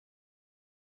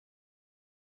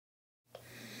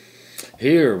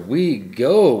Here we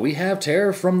go. We have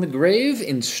Terror from the Grave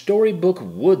in Storybook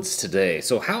Woods today.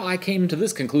 So how I came to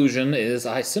this conclusion is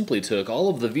I simply took all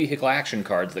of the vehicle action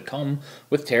cards that come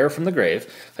with Terror from the Grave.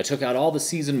 I took out all the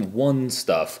Season 1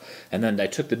 stuff, and then I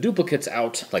took the duplicates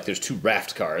out, like there's 2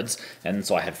 raft cards, and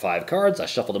so I had 5 cards, I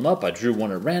shuffled them up, I drew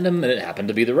one at random, and it happened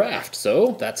to be the raft.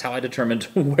 So that's how I determined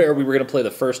where we were going to play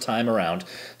the first time around.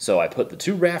 So I put the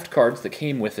 2 raft cards that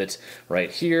came with it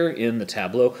right here in the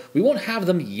tableau. We won't have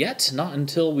them yet, not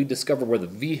until we discover where the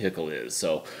vehicle is.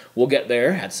 So we'll get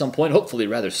there at some point, hopefully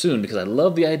rather soon, because I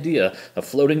love the idea of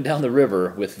floating down the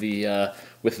river with the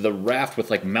raft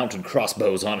with like mounted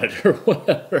crossbows on it or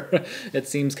whatever. It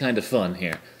seems kind of fun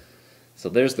here. So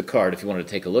there's the card if you want to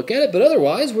take a look at it, but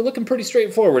otherwise we're looking pretty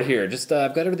straightforward here. Just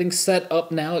I've got everything set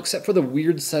up now except for the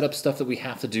weird setup stuff that we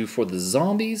have to do for the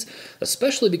zombies,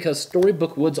 especially because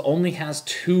Storybook Woods only has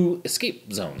 2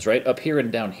 escape zones, right? Up here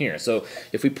and down here. So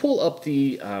if we pull up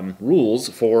the rules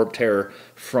for Terror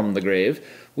from the Grave,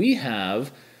 we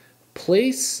have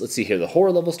place, let's see here, the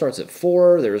horror level starts at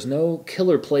 4. There is no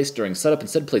killer placed during setup.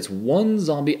 Instead, place 1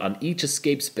 zombie on each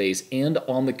escape space and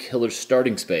on the killer's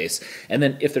starting space. And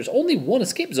then if there's only 1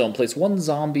 escape zone, place 1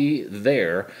 zombie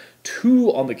there,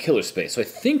 2 on the killer space. So I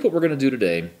think what we're going to do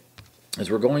today is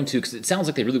we're going to, because it sounds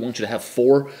like they really want you to have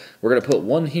 4, we're going to put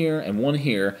 1 here and 1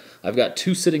 here. I've got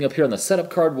 2 sitting up here on the setup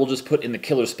card. We'll just put in the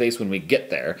killer space when we get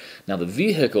there. Now the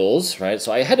vehicles, right,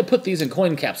 so I had to put these in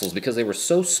coin capsules because they were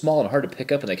so small and hard to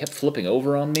pick up and they kept flipping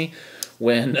over on me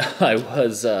when I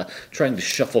was trying to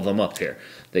shuffle them up here.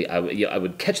 I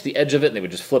would catch the edge of it and they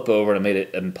would just flip over and it made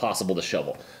it impossible to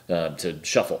shuffle.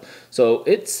 So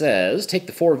it says, take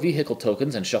the 4 vehicle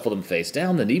tokens and shuffle them face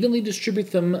down, then evenly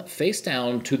distribute them face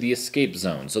down to the escape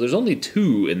zone. So there's only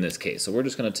 2 in this case. So we're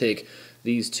just going to take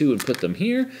these 2 and put them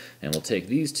here, and we'll take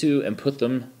these 2 and put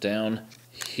them down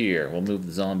here. We'll move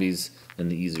the zombies in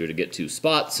the easier to get to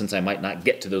spot since I might not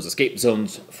get to those escape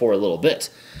zones for a little bit.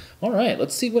 All right,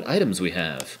 let's see what items we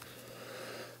have.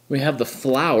 We have the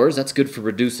flowers, that's good for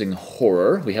reducing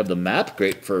horror. We have the map,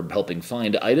 great for helping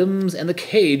find items. And the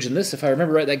cage, and this, if I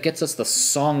remember right, that gets us the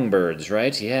songbirds,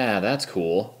 right? Yeah, that's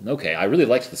cool. Okay, I really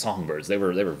liked the songbirds. They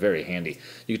were very handy.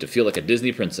 You get to feel like a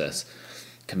Disney princess,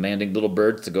 commanding little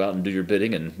birds to go out and do your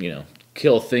bidding and, you know,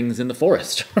 kill things in the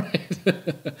forest, right?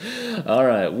 All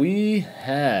right, we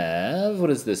have,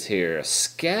 what is this here?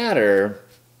 Scatter.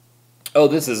 Oh,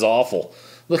 this is awful.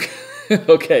 Look,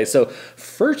 okay, so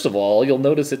first of all, you'll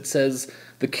notice it says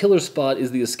the killer spot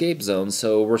is the escape zone,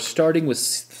 so we're starting with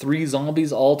 3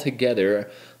 zombies all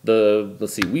together.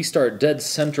 Let's see, we start dead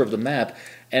center of the map,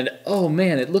 and oh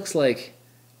man, it looks like,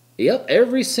 yep,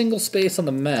 every single space on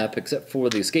the map, except for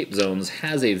the escape zones,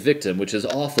 has a victim, which is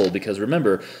awful, because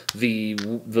remember,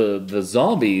 the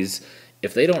zombies,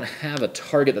 if they don't have a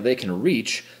target that they can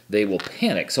reach, they will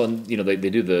panic. So, you know, they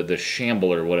do the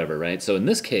shamble or whatever, right? So in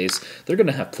this case, they're going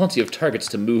to have plenty of targets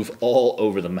to move all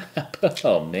over the map.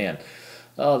 Oh, man.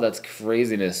 Oh, that's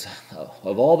craziness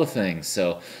of all the things.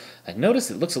 So I noticed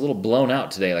it looks a little blown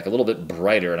out today, like a little bit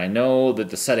brighter. And I know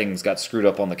that the settings got screwed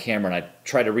up on the camera, and I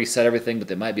tried to reset everything, but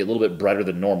they might be a little bit brighter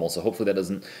than normal. So hopefully that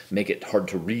doesn't make it hard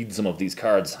to read some of these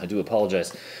cards. I do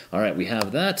apologize. All right, we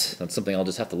have that. That's something I'll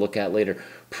just have to look at later.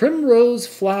 Primrose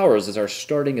Flowers is our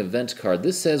starting event card.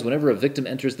 This says whenever a victim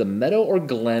enters the meadow or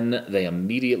glen, they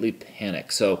immediately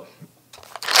panic. So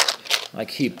I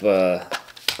keep a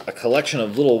collection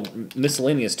of little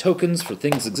miscellaneous tokens for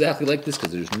things exactly like this,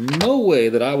 because there's no way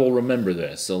that I will remember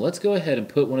this. So let's go ahead and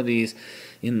put one of these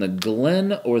in the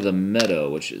glen or the meadow,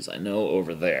 which is, I know,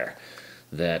 over there.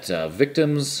 That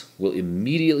victims will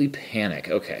immediately panic.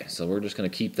 Okay, so we're just going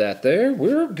to keep that there.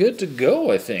 We're good to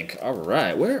go, I think. All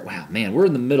right, wow, man, we're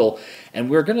in the middle, and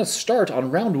we're going to start on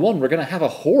round 1. We're going to have a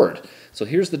horde. So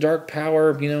here's the dark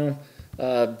power, you know,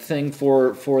 thing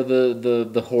for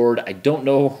the horde. I don't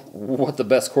know what the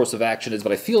best course of action is,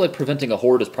 but I feel like preventing a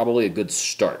horde is probably a good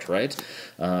start, right?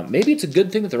 Maybe it's a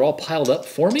good thing that they're all piled up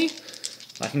for me.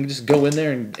 I can just go in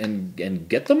there and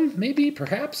get them, maybe,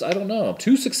 perhaps? I don't know.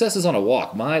 2 successes on a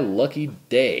walk. My lucky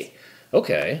day.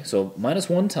 Okay, so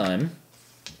 -1 time.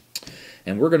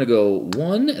 And we're going to go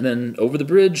 1, and then over the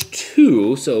bridge,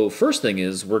 2. So first thing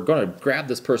is we're going to grab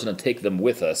this person and take them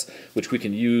with us, which we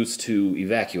can use to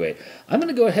evacuate. I'm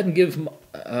going to go ahead and give,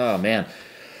 oh man,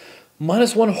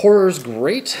 -1 horror is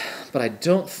great, but I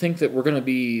don't think that we're going to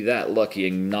be that lucky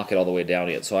and knock it all the way down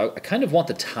yet. So I kind of want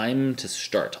the time to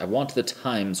start. I want the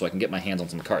time so I can get my hands on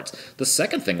some cards. The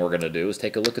second thing we're going to do is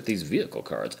take a look at these vehicle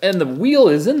cards. And the wheel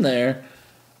is in there.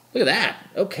 Look at that.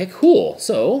 Okay, cool.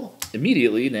 So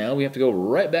immediately now we have to go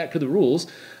right back to the rules.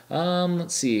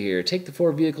 Let's see here. Take the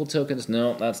 4 vehicle tokens.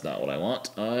 No, that's not what I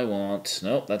want.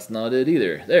 Nope, that's not it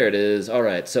either. There it is. All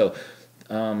right, so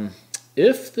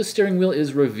if the steering wheel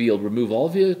is revealed, remove all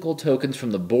vehicle tokens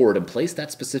from the board and place that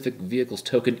specific vehicle's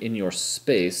token in your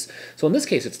space. So in this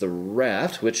case, it's the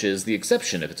raft, which is the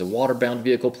exception. If it's a water-bound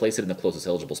vehicle, place it in the closest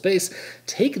eligible space.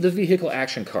 Take the vehicle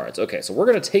action cards. Okay, so we're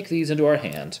going to take these into our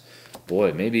hand.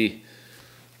 Boy, maybe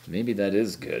that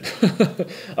is good.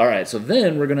 All right, so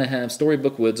then we're going to have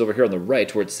Storybook Woods over here on the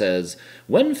right where it says,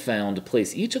 when found,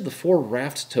 place each of the 4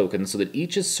 raft tokens so that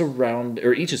each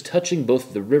is touching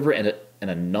both the river and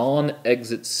a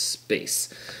non-exit space.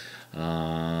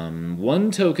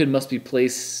 1 token must be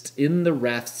placed in the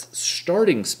raft's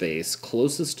starting space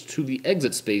closest to the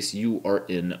exit space you are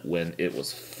in when it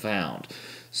was found.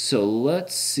 So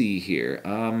let's see here.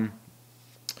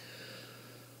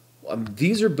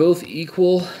 These are both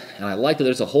equal, and I like that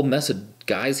there's a whole mess of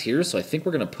guys here, so I think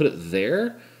we're going to put it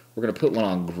there. We're going to put one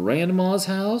on Grandma's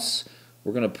house.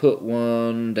 We're going to put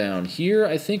one down here,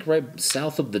 I think, right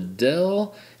south of the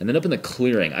dell, and then up in the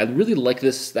clearing. I really like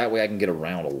this. That way I can get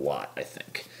around a lot, I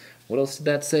think. What else did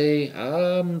that say?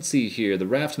 Let's see here. The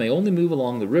raft may only move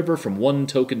along the river from 1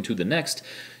 token to the next.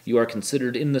 You are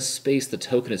considered in the space the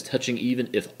token is touching even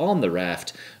if on the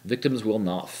raft. Victims will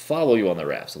not follow you on the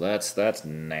raft, so that's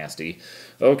nasty.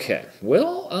 Okay,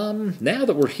 well, now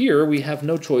that we're here, we have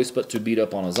no choice but to beat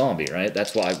up on a zombie, right?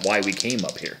 That's why we came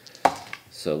up here.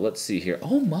 So let's see here.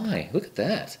 Oh my, look at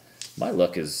that. My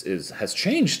luck has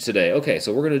changed today. Okay,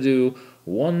 so we're going to do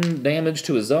 1 damage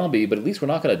to a zombie, but at least we're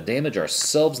not going to damage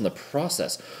ourselves in the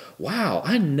process. Wow,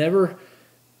 I never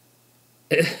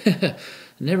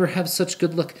have such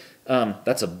good luck.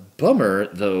 That's a bummer,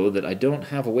 though, that I don't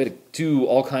have a way to do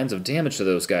all kinds of damage to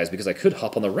those guys, because I could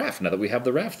hop on the raft now that we have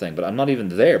the raft thing, but I'm not even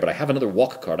there. But I have another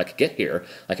walk card. I could get here.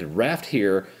 I could raft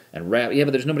here and raft. Yeah,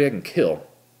 but there's nobody I can kill.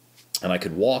 And I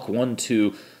could walk 1,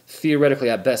 2.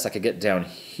 Theoretically, at best, I could get down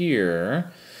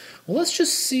here. Well, let's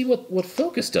just see what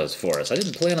focus does for us. I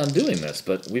didn't plan on doing this,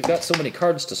 but we've got so many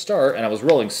cards to start, and I was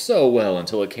rolling so well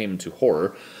until it came to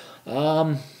horror.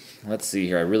 Let's see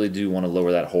here. I really do want to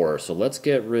lower that horror. So let's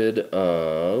get rid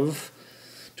of...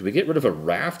 Do we get rid of a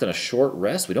raft and a short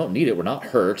rest? We don't need it. We're not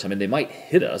hurt. I mean, they might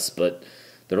hit us, but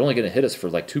they're only going to hit us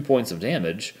for like 2 points of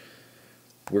damage.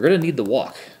 We're going to need the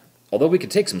walk. Although we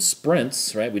could take some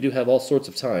sprints, right? We do have all sorts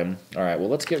of time. All right, well,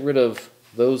 let's get rid of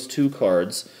those 2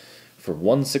 cards for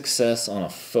 1 success on a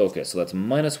focus. So that's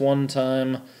 -1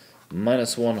 time,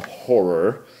 -1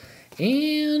 horror.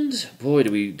 And boy,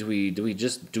 do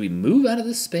we move out of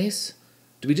this space?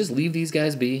 Do we just leave these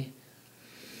guys be?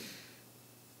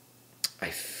 I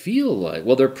feel like,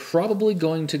 well, they're probably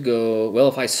going to go, well,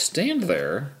 if I stand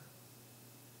there.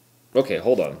 Okay,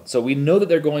 hold on. So we know that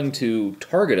they're going to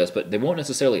target us, but they won't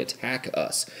necessarily attack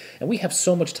us. And we have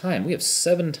so much time. We have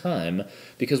 7 time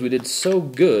because we did so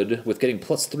good with getting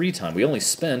 +3 time. We only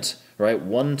spent, right,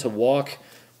 1 to walk,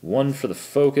 1 for the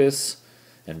focus,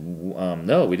 and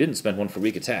no, we didn't spend 1 for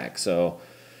weak attack. So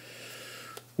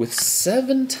with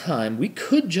 7 time, we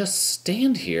could just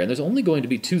stand here, and there's only going to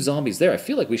be 2 zombies there. I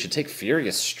feel like we should take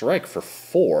Furious Strike for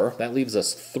 4. That leaves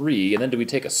us 3. And then do we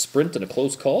take a sprint and a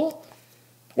close call?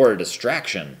 Or a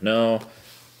distraction? No,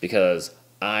 because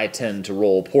I tend to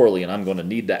roll poorly, and I'm going to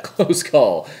need that close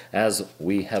call, as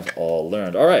we have all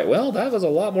learned. All right, well, that was a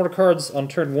lot more cards on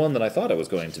turn 1 than I thought it was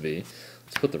going to be.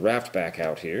 Let's put the raft back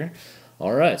out here.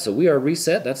 All right, so we are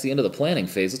reset. That's the end of the planning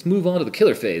phase. Let's move on to the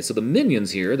killer phase. So the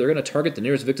minions here, they're going to target the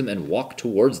nearest victim and walk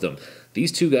towards them.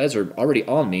 These 2 guys are already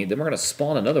on me. Then we're going to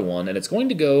spawn another one, and it's going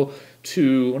to go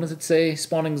to, what does it say?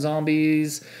 Spawning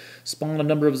zombies. Spawn a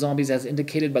number of zombies as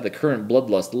indicated by the current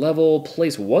bloodlust level.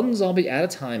 Place 1 zombie at a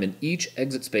time in each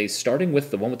exit space, starting with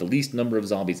the one with the least number of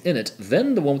zombies in it,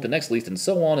 then the one with the next least, and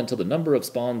so on until the number of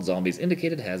spawned zombies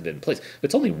indicated has been placed.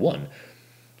 It's only 1,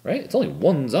 right? It's only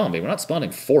 1 zombie. We're not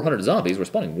spawning 400 zombies. We're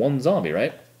spawning 1 zombie,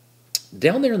 right?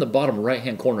 Down there in the bottom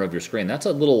right-hand corner of your screen, that's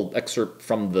a little excerpt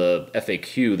from the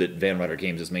FAQ that Van Ryder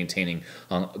Games is maintaining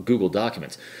on Google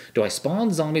Documents. Do I spawn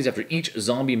zombies after each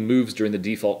zombie moves during the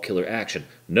default killer action?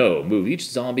 No. Move each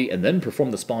zombie and then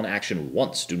perform the spawn action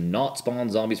once. Do not spawn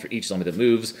zombies for each zombie that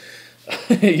moves.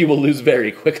 You will lose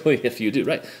very quickly if you do.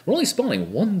 Right. We're only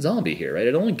spawning 1 zombie here, right?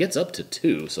 It only gets up to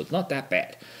 2, so it's not that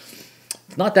bad.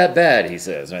 It's not that bad, he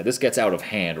says. Right, this gets out of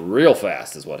hand real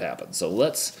fast is what happens. So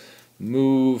let's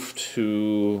move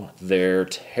to their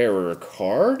terror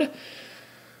card.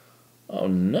 Oh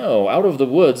no, out of the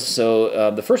woods. So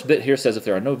the first bit here says if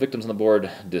there are no victims on the board,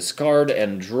 discard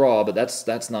and draw, but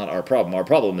that's not our problem. Our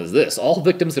problem is this. All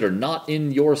victims that are not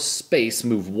in your space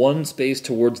move 1 space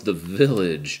towards the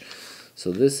village.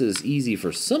 So this is easy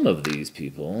for some of these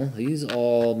people. These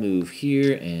all move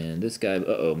here, and this guy,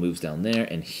 moves down there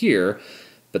and here.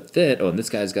 But then, and this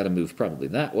guy's got to move probably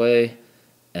that way.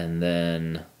 And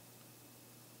then,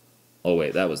 oh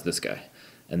wait, that was this guy.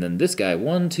 And then this guy,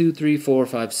 1, 2, 3, 4,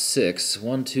 5, 6.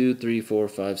 1, 2, 3, 4,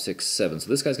 5, 6, 7. So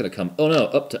this guy's going to come,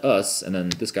 up to us, and then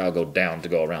this guy will go down to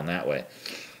go around that way.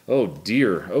 Oh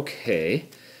dear, okay.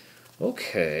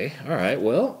 Okay, all right,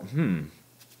 well,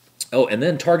 Oh, and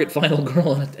then target final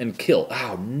girl and kill.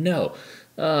 Oh, no.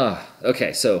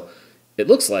 Okay, so it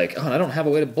looks like, I don't have a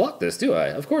way to block this, do I?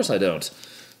 Of course I don't.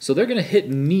 So they're going to hit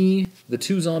me. The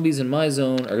 2 zombies in my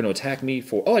zone are going to attack me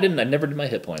for... Oh, I never did my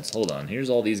hit points. Hold on. Here's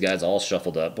all these guys all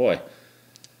shuffled up. Boy.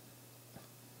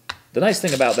 The nice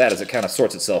thing about that is it kind of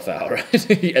sorts itself out,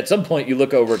 right? At some point, you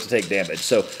look over to take damage.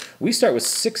 So we start with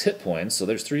 6 hit points. So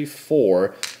there's 3,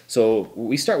 4. So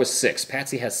we start with 6.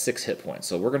 Patsy has 6 hit points.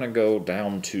 So we're going to go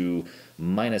down to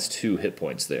 -2 hit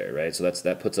points there, right? So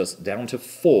that puts us down to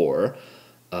 4.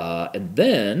 And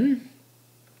then...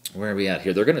 Where are we at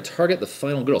here? They're going to target the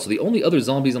final girl. So the only other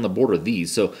zombies on the board are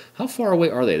these. So how far away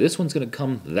are they? This one's going to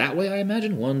come that way, I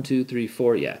imagine. 1, 2, 3,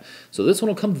 4. Yeah. So this one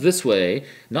will come this way.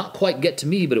 Not quite get to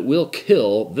me, but it will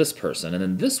kill this person. And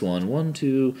then this one, 1,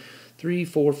 2, 3,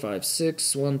 4, 5,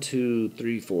 6. 1, 2,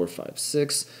 3, 4, 5,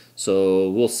 6. So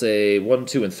we'll say 1,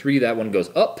 2, and 3. That one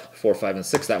goes up. 4, 5, and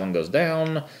 6. That one goes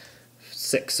down.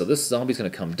 6. So this zombie's going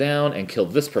to come down and kill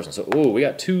this person. So, we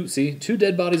got 2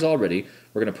 dead bodies already.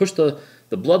 We're going to push the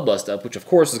bloodlust up, which of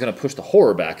course is going to push the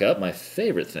horror back up, my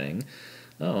favorite thing.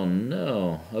 Oh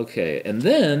no. Okay, and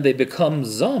then they become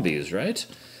zombies, right?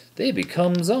 They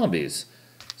become zombies.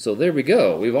 So there we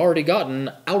go. We've already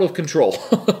gotten out of control.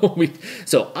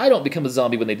 So I don't become a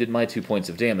zombie when they did my 2 points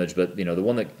of damage, but the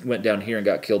one that went down here and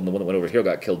got killed and the one that went over here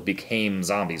got killed became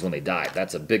zombies when they died.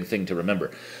 That's a big thing to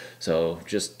remember. So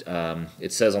just,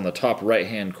 it says on the top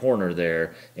right-hand corner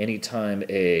there, anytime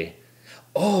a...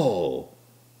 Oh!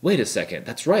 Wait a second,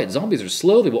 that's right, zombies are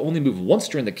slow, they will only move once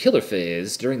during the killer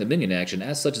phase, during the minion action.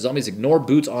 As such, zombies ignore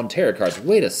boots on terror cards.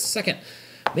 Wait a second,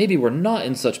 maybe we're not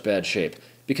in such bad shape,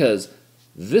 because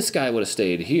this guy would have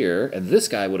stayed here, and this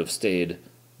guy would have stayed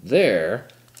there.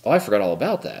 Oh, I forgot all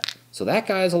about that. So that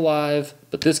guy is alive,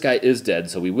 but this guy is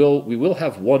dead, so we will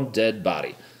have 1 dead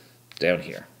body down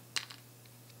here.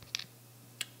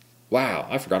 Wow,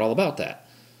 I forgot all about that.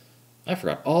 I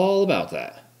forgot all about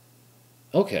that.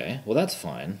 Okay, well that's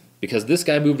fine, because this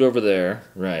guy moved over there,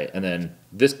 right, and then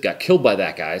this got killed by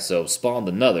that guy, so spawned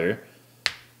another.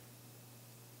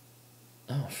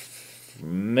 Oh,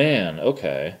 man,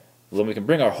 okay. Well, then we can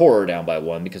bring our horror down by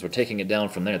 1, because we're taking it down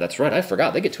from there. That's right, I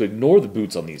forgot, they get to ignore the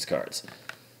boots on these cards.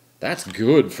 That's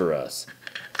good for us.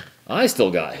 I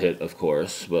still got hit, of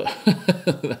course, but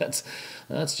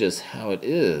that's just how it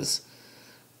is.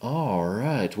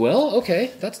 Alright, well,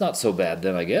 okay, that's not so bad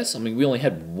then, I guess. I mean, we only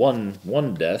had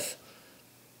one death.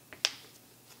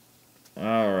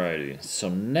 Alrighty, so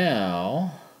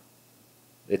now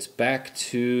it's back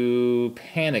to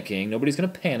panicking. Nobody's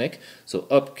going to panic, so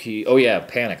upkeep. Oh yeah,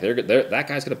 panic. That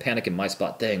guy's going to panic in my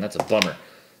spot. Dang, that's a bummer.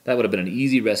 That would have been an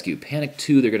easy rescue. Panic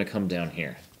 2, they're going to come down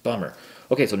here. Bummer.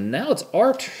 Okay, so now it's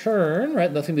our turn,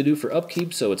 right? Nothing to do for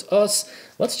upkeep, so it's us.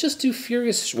 Let's just do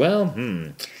Furious... Well,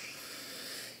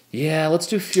 yeah, let's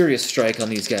do Furious Strike on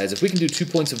these guys. If we can do 2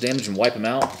 points of damage and wipe them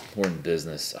out, we're in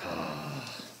business.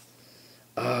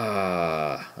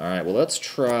 Alright, well, let's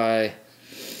try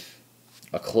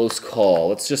a close call.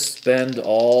 Let's just spend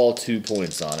all 2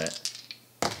 points on it.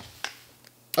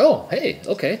 Oh, hey,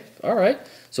 okay, alright.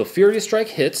 So Furious Strike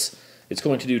hits. It's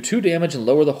going to do 2 damage and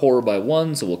lower the horror by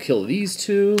 1, so we'll kill these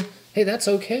 2. Hey, that's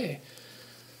okay.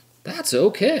 That's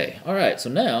okay. Alright, so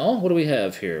now, what do we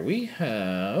have here? We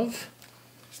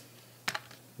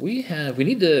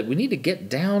need to get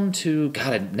down to...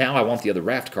 God, now I want the other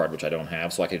raft card, which I don't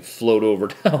have, so I could float over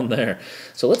down there.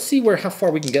 So let's see how far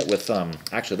we can get with...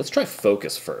 Actually, let's try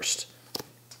Focus first.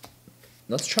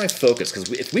 Let's try Focus,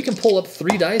 because if we can pull up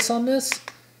 3 dice on this...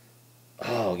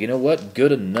 Oh, you know what?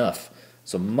 Good enough.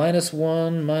 So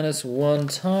 -1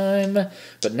 time,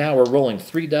 but now we're rolling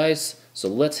 3 dice, so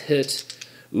let's hit...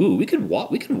 Ooh, we can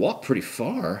walk pretty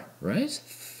far, right?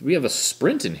 We have a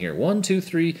sprint in here. 1, 2,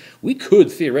 3. We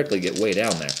could theoretically get way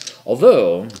down there.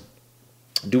 Although,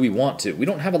 do we want to? We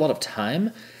don't have a lot of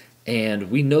time, and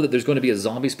we know that there's going to be a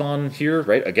zombie spawn here,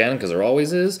 right? Again, because there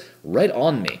always is, right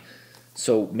on me.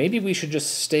 So maybe we should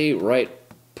just stay right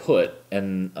put,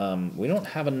 and we don't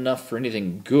have enough for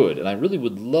anything good. And I really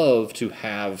would love to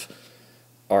have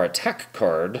our attack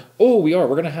card. Oh, we are.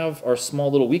 We're going to have our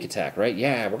small little weak attack, right?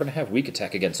 Yeah, we're going to have weak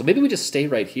attack again. So maybe we just stay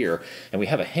right here, and we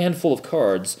have a handful of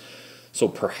cards So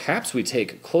perhaps we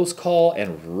take Close Call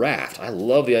and Raft. I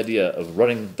love the idea of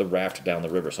running the raft down the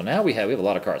river. So now we have a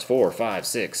lot of cards. 4, 5,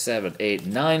 6, 7, 8,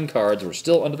 9 cards. We're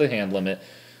still under the hand limit.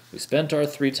 We spent our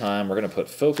 3 time. We're going to put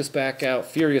Focus back out,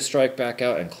 Furious Strike back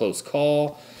out, and Close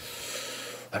Call.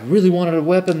 I really wanted a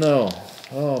weapon, though.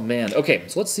 Oh, man. Okay,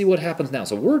 so let's see what happens now.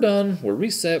 So we're done. We're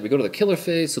reset. We go to the killer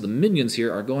phase. So the minions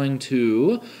here are going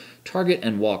to target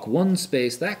and walk 1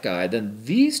 space. That guy. Then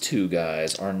these 2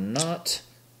 guys are not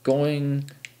going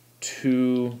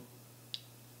to...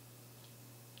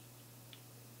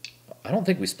 I don't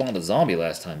think we spawned a zombie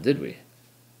last time, did we?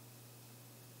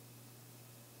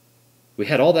 We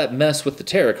had all that mess with the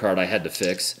tarot card I had to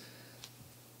fix.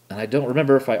 And I don't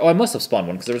remember if I... Oh, I must have spawned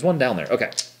one, because there was one down there.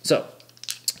 Okay, so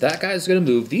that guy's going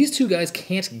to move. These 2 guys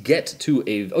can't get to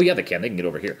a... Oh, yeah, they can. They can get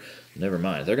over here. Never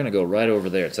mind. They're going to go right over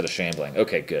there instead of shambling.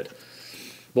 Okay, good.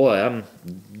 Boy, I'm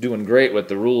doing great with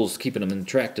the rules, keeping them in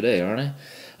track today, aren't I?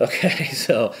 Okay,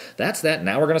 so that's that.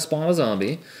 Now we're going to spawn a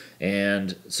zombie.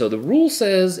 And so the rule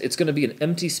says it's going to be an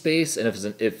empty space, and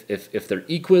if they're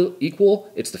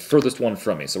equal, it's the furthest one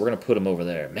from me. So we're going to put them over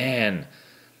there. Man,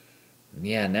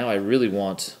 yeah, now I really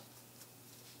want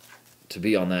to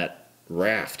be on that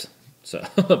raft. So,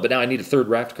 but now I need a 3rd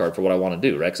raft card for what I want to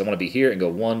do, right? Because I want to be here and go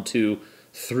 1, 2,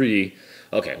 3.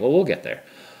 Okay, well, we'll get there.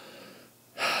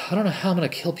 I don't know how I'm going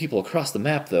to kill people across the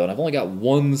map, though, and I've only got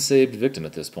 1 saved victim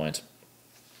at this point.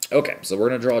 Okay, so we're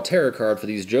going to draw a terror card for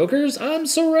these jokers. I'm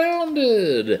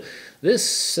surrounded! This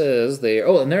says they...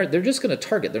 Oh, and they're just going to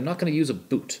target. They're not going to use a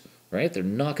boot, right? They're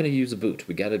not going to use a boot.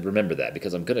 We got to remember that,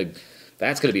 because I'm going to...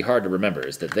 That's going to be hard to remember,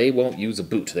 is that they won't use a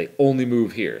boot. They only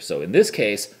move here. So in this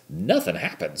case, nothing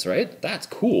happens, right? That's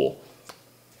cool.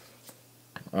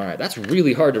 All right, that's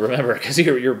really hard to remember because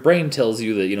your brain tells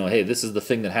you that, you know, hey, this is the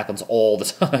thing that happens all the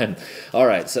time. All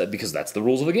right, so because that's the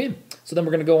rules of the game. So then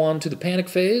we're going to go on to the panic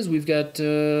phase. We've got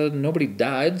nobody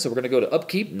died, so we're going to go to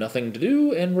upkeep, nothing to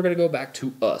do, and we're going to go back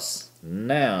to us.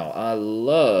 Now, I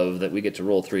love that we get to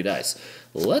roll 3 dice.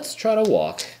 Let's try to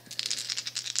walk.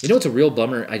 You know what's a real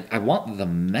bummer? I want the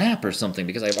map or something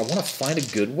because I want to find a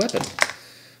good weapon.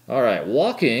 All right,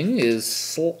 walking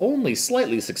is only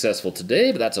slightly successful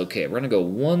today, but that's okay. We're going to go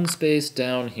 1 space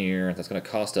down here. That's going to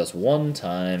cost us 1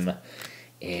 time.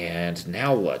 And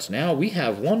now what? Now we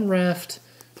have 1 raft,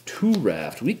 2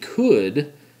 raft. We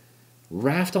could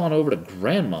raft on over to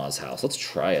Grandma's house. Let's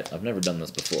try it. I've never done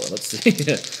this before. Let's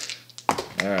see.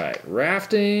 All right,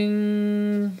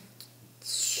 rafting.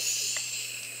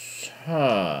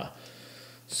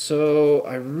 So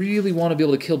I really want to be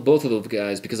able to kill both of those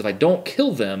guys, because if I don't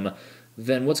kill them,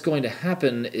 then what's going to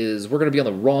happen is we're going to be on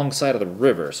the wrong side of the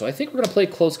river. So I think we're going to play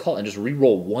close call and just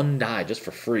re-roll 1 die just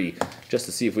for free, just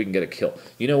to see if we can get a kill.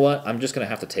 You know what? I'm just going to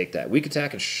have to take that. Weak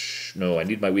attack and no, I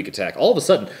need my weak attack. All of a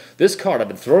sudden, this card I've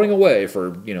been throwing away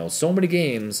for, you know, so many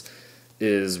games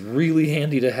is really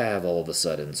handy to have all of a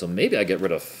sudden. So maybe I get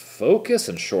rid of focus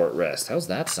and short rest. How's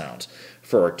that sound?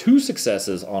 For our 2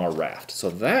 successes on a raft. So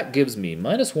that gives me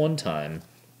 -1 time.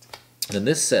 And then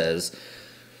this says,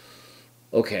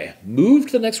 okay, move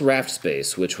to the next raft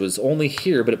space, which was only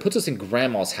here, but it puts us in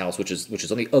Grandma's house, which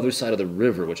is on the other side of the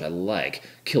river, which I like.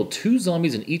 Kill 2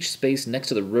 zombies in each space next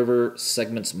to the river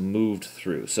segments moved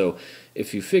through. So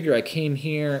if you figure I came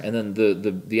here, and then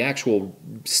the actual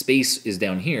space is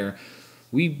down here,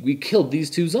 we killed these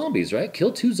 2 zombies, right?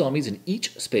 Killed 2 zombies in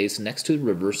each space next to the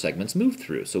river segments moved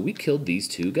through. So we killed these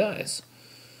 2 guys.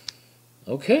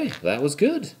 Okay, that was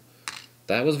good.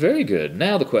 That was very good.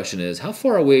 Now the question is, how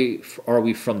far away are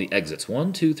we from the exits?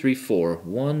 1, 2, 3, 4.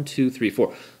 1, 2, 3,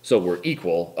 4. So we're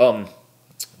equal.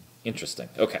 Interesting.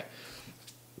 Okay.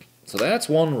 So that's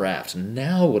 1 raft.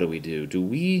 Now what do we do? Do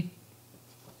we...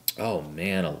 Oh,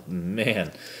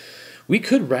 man. We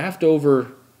could raft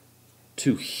over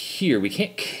to here. We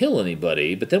can't kill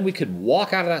anybody, but then we could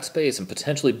walk out of that space and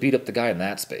potentially beat up the guy in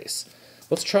that space.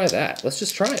 Let's try that. Let's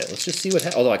just try it. Let's just see what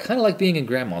happens. Although I kind of like being in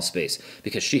Grandma's space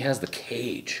because she has the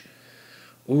cage.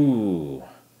 Ooh.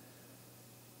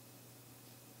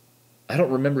 I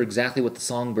don't remember exactly what the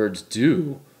songbirds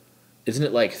do. Isn't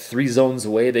it like 3 zones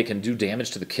away they can do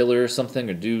damage to the killer or something,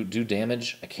 or do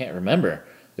damage? I can't remember.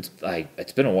 It's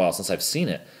been a while since I've seen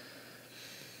it.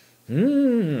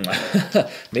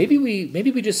 Maybe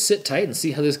we just sit tight and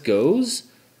see how this goes,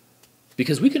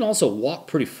 because we can also walk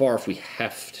pretty far if we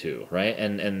have to, right?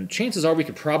 And chances are we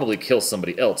could probably kill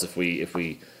somebody else if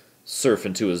we surf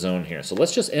into a zone here. So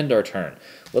let's just end our turn.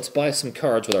 Let's buy some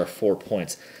cards with our 4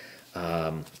 points.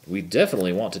 We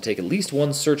definitely want to take at least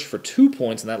 1 search for 2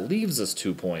 points, and that leaves us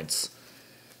 2 points.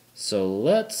 So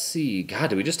let's see. God,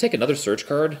 did we just take another search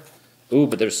card? Ooh,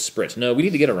 but there's sprint. No, we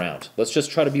need to get around. Let's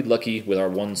just try to be lucky with our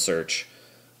 1 search.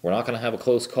 We're not going to have a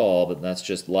close call, but that's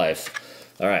just life.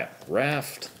 All right,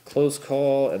 raft, close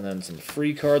call, and then some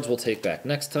free cards we'll take back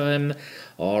next time.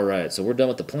 All right, so we're done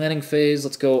with the planning phase.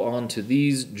 Let's go on to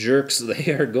these jerks.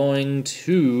 They are going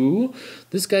to...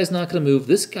 This guy's not going to move.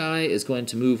 This guy is going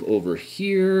to move over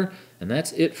here, and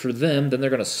that's it for them. Then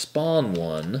they're going to spawn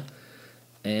one,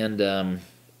 and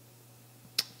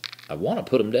I want to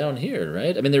put them down here,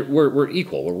 right? I mean, we're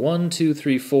equal. We're 1, 2,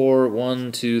 3, 4,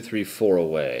 1, 2, 3, 4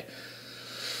 away.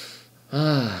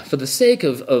 For the sake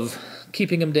of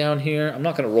keeping him down here, I'm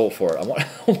not going to roll for it. I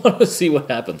want to see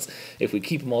what happens if we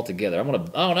keep them all together. I'm going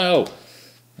to... Oh, no!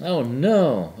 Oh,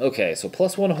 no! Okay, so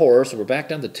 +1 horror, so we're back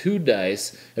down to 2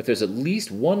 dice. If there's at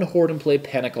least 1 horde in play,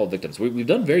 panic all victims. We've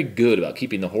done very good about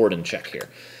keeping the horde in check here.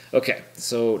 Okay,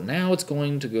 so now it's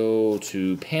going to go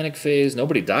to panic phase.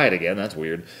 Nobody died again. That's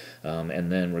weird.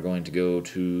 And then we're going to go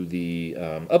to the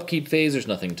upkeep phase. There's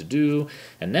nothing to do.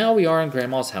 And now we are in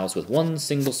Grandma's house with 1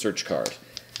 single search card.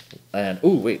 And,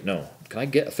 oh, wait, no. Can I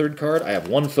get a 3rd card? I have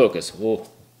 1 focus. Well,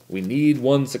 we need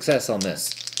 1 success on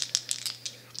this.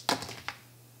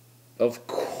 Of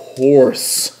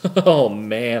course. Oh,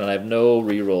 man, and I have no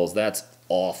rerolls. That's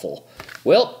awful.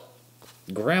 Well,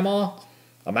 Grandma,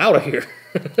 I'm out of here.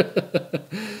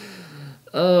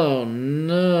 Oh,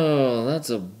 no. That's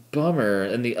a bummer.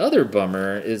 And the other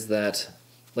bummer is that,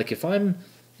 like, if I'm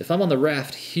on the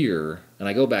raft here and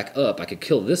I go back up, I could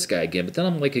kill this guy again, but then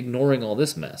I'm, like, ignoring all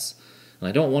this mess. And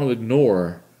I don't want to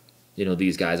ignore, you know,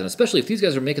 these guys, and especially if these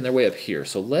guys are making their way up here.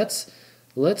 So let's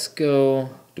go...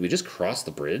 Do we just cross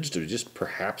the bridge? Do we just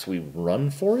perhaps we run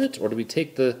for it? Or do we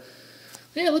take the...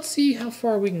 Yeah, let's see how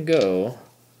far we can go.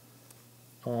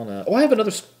 On oh, I have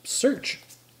another search.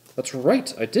 That's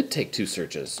right. I did take 2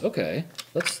 searches. Okay.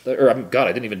 God,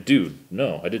 I didn't even do...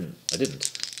 No, I didn't.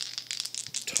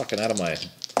 Talking out of my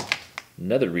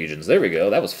nether regions. There we go.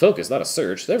 That was focus, not a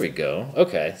search. There we go.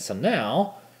 Okay, so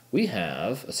now we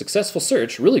have a successful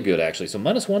search. Really good, actually. So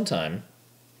 -1 time.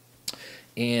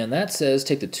 And that says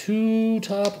take the 2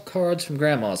 top cards from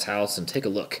Grandma's house and take a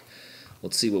look.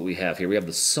 Let's see what we have here. We have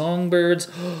the Songbirds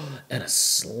and a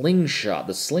Slingshot.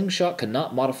 The Slingshot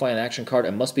cannot modify an action card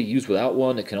and must be used without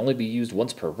one. It can only be used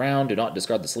once per round. Do not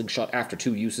discard the Slingshot after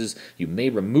 2 uses. You may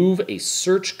remove a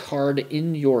search card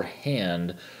in your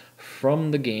hand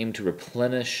from the game to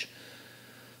replenish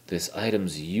this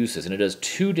item's uses. And it does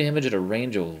 2 damage at a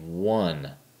range of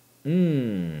 1.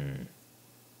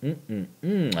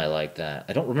 I like that.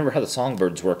 I don't remember how the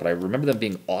Songbirds work, but I remember them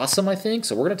being awesome, I think.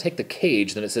 So we're going to take the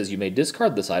cage. Then it says you may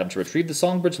discard this item to retrieve the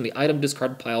Songbirds from the item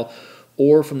discard pile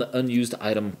or from the unused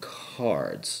item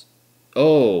cards.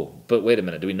 Oh, but wait a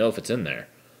minute. Do we know if it's in there?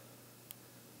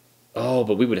 Oh,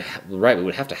 but we would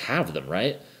have to have them,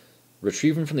 right?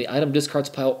 Retrieve them from the item discards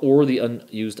pile or the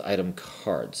unused item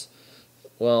cards.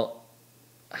 Well,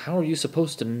 how are you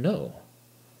supposed to know?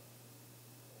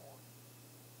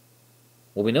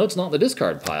 Well, we know it's not in the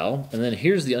discard pile, and then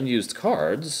here's the unused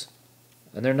cards,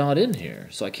 and they're not in here.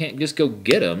 So I can't just go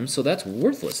get them, so that's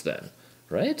worthless then,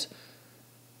 right?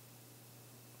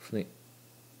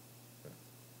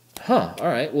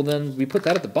 Alright, well then we put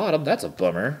that at the bottom, that's a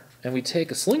bummer, and we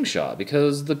take a Slingshot,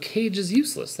 because the cage is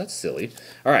useless. That's silly.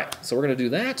 Alright, so we're going to do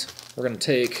that. We're going to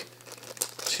take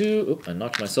 2... Oop, I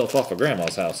knocked myself off of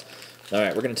Grandma's house.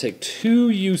 Alright, we're going to take 2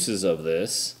 uses of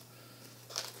this.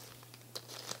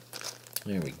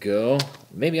 There we go.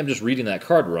 Maybe I'm just reading that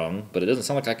card wrong, but it doesn't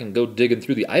sound like I can go digging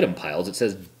through the item piles. It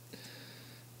says...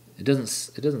 It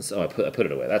doesn't... Oh, I put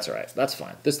it away. That's all right. That's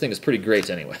fine. This thing is pretty great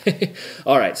anyway.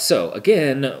 All right, so,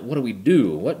 again, what do we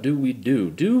do? What do we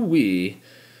do?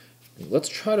 Let's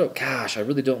try to... Gosh, I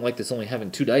really don't like this only having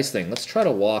 2 dice thing. Let's try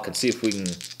to walk and see if we can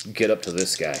get up to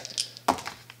this guy.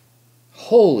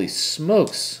 Holy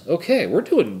smokes. Okay, we're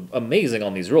doing amazing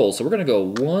on these rolls. So we're going to go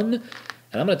 1...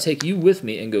 And I'm going to take you with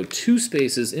me and go 2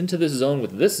 spaces into this zone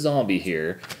with this zombie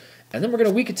here. And then we're going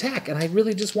to weak attack. And I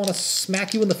really just want to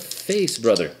smack you in the face,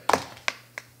 brother.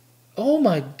 Oh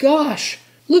my gosh.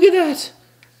 Look at that.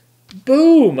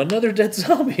 Boom. Another dead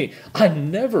zombie. I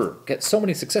never get so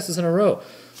many successes in a row.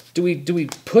 Do we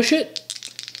push it?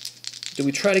 Do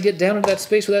we try to get down into that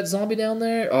space with that zombie down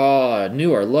there? Oh, I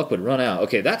knew our luck would run out.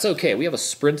 Okay, that's okay. We have a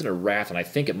sprint and a raft. And I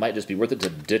think it might just be worth it to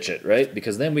ditch it, right?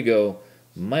 Because then we go...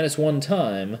 -1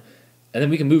 time, and then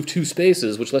we can move 2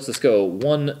 spaces, which lets us go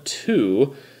 1,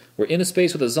 2. We're in a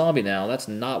space with a zombie now. That's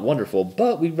not wonderful,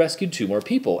 but we rescued 2 more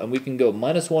people, and we can go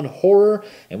 -1 horror,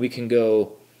 and we can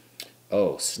go...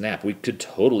 Oh, snap. We could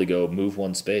totally go move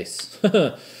 1 space.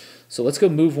 So let's go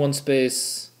move 1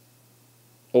 space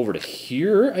over to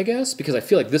here, I guess, because I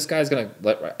feel like this guy's going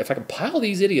to... If I can pile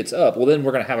these idiots up, well, then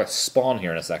we're going to have a spawn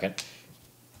here in a second.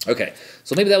 Okay,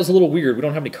 so maybe that was a little weird. We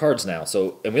don't have any cards now,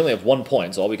 and we only have 1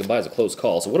 point, so all we can buy is a close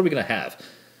call. So what are we going to have?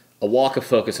 A walk, a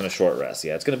focus, and a short rest.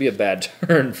 Yeah, it's going to be a bad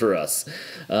turn for us.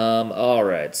 All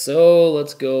right, so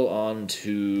let's go on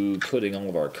to putting all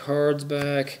of our cards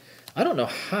back. I don't know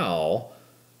how.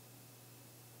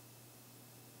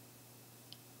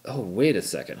 Oh, wait a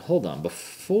second. Hold on.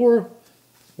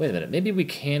 Wait a minute. Maybe we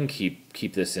can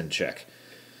keep this in check.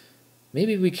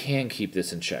 Maybe we can keep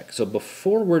this in check. So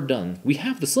before we're done, we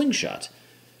have the slingshot.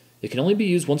 It can only be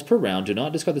used once per round. Do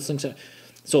not discard the slingshot.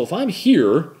 So if I'm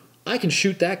here, I can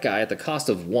shoot that guy at the cost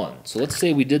of 1. So let's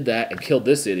say we did that and killed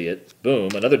this idiot. Boom,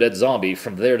 another dead zombie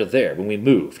from there to there when we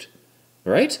moved.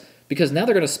 Right? Because now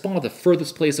they're going to spawn at the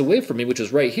furthest place away from me, which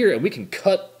is right here, and we can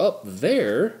cut up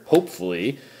there,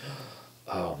 hopefully.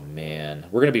 Oh, man.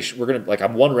 We're gonna like,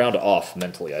 I'm 1 round off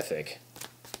mentally, I think.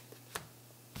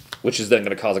 Which is then going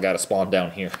to cause a guy to spawn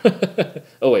down here.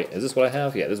 Oh, wait, is this what I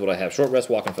have? Yeah, this is what I have. Short rest,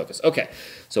 walk, and focus. Okay,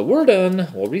 so we're done.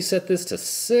 We'll reset this to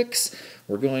 6.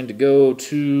 We're going to go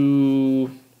to...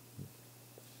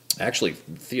 Actually,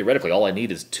 theoretically, all I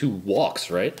need is 2 walks,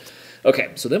 right?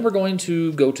 Okay, so then we're going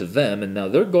to go to them, and now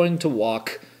they're going to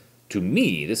walk to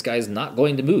me. This guy's not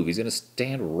going to move. He's going to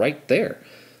stand right there.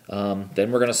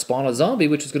 Then we're going to spawn a zombie,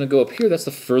 which is going to go up here. That's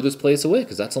the furthest place away,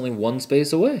 because that's only 1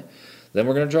 space away. Then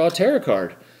we're going to draw a tarot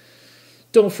card.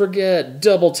 Don't forget,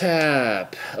 double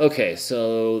tap. Okay,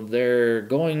 so they're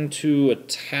going to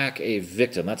attack a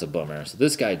victim. That's a bummer. So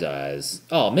this guy dies.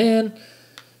 Oh, man.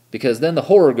 Because then the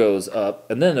horror goes up,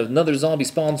 and then another zombie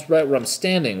spawns right where I'm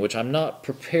standing, which I'm not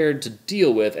prepared to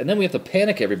deal with, and then we have to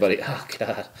panic everybody. Oh,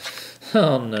 God.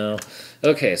 Oh, no.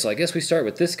 Okay, so I guess we start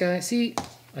with this guy. See,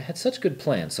 I had such good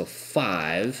plans. So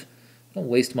 5. Don't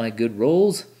waste my good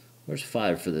rolls. Where's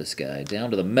 5 for this guy?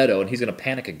 Down to the meadow, and he's going to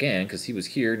panic again because he was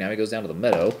here. Now he goes down to the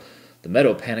meadow. The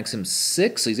meadow panics him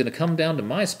 6, so he's going to come down to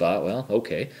my spot. Well,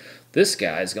 okay. This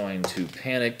guy's going to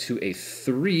panic to a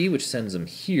 3, which sends him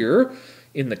here.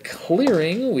 In the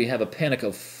clearing, we have a panic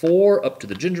of 4 up to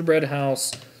the gingerbread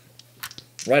house.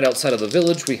 Right outside of the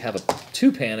village, we have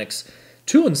 2 panics.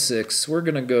 2 and 6. We're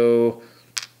going to go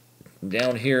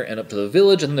down here and up to the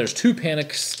village, and then there's 2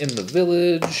 panics in the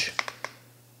village.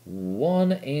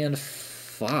 1 and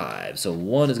 5. So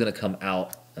 1 is going to come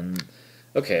out. And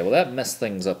okay, well, that messed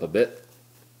things up a bit.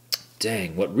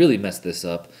 Dang, what really messed this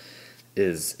up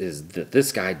is that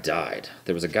this guy died.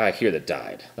 There was a guy here that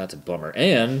died. That's a bummer.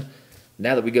 And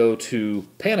now that we go to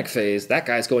panic phase, that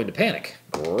guy's going to panic.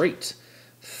 Great.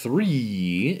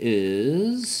 3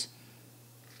 is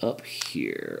up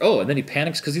here. Oh, and then he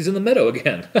panics because he's in the meadow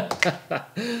again.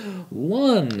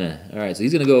 1. All right, so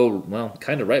he's going to go, well,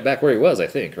 kind of right back where he was, I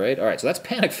think, right? All right, so that's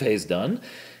panic phase done,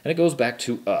 and it goes back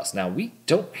to us. Now, we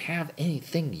don't have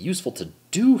anything useful to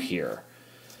do here.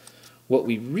 What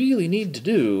we really need to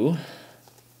do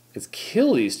is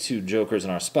kill these 2 jokers in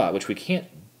our spot, which we can't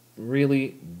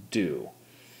really do.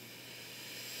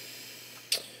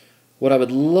 What I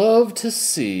would love to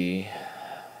see...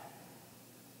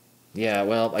 Yeah,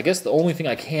 well, I guess the only thing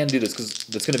I can do that's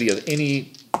going to be of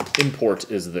any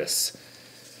import is this.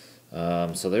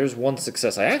 So there's 1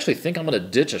 success. I actually think I'm going to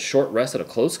ditch a short rest at a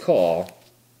close call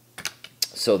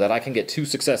so that I can get 2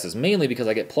 successes, mainly because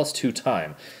I get +2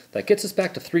 time. That gets us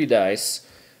back to 3 dice,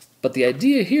 but the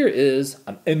idea here is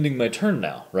I'm ending my turn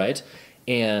now, right?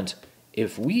 And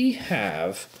if we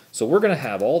have... So we're going to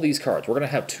have all these cards. We're going to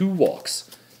have 2 walks,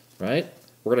 right?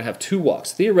 We're going to have 2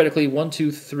 walks. Theoretically, 1,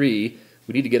 2, 3...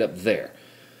 We need to get up there.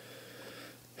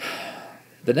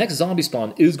 The next zombie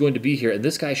spawn is going to be here, and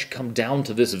this guy should come down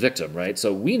to this victim, right?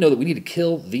 So we know that we need to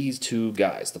kill these 2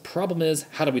 guys. The problem is,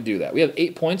 how do we do that? We have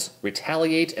 8 points,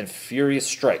 Retaliate, and Furious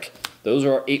Strike. Those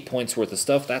are our 8 points worth of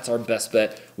stuff. That's our best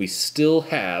bet. We still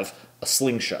have a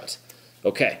slingshot.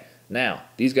 Okay, now,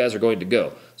 these guys are going to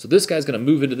go. So this guy's going to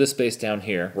move into this space down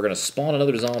here. We're going to spawn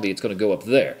another zombie. It's going to go up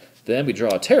there. Then we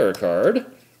draw a terror card.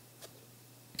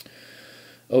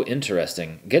 Oh,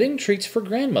 interesting. Getting treats for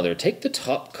grandmother. Take the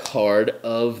top card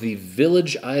of the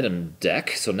village item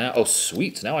deck. So now, oh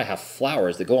sweet, so now I have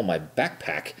flowers that go on my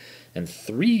backpack and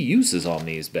 3 uses on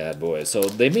these bad boys. So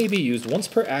they may be used once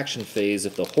per action phase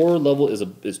if the horror level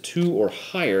is 2 or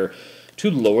higher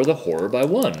to lower the horror by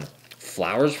 1.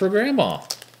 Flowers for grandma.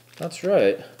 That's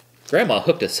right. Grandma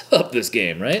hooked us up this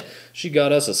game, right? She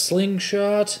got us a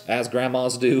slingshot, as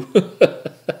grandmas do.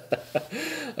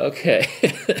 Okay.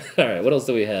 All right, what else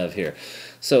do we have here?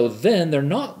 So then they're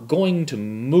not going to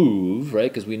move,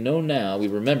 right? Because we know now, we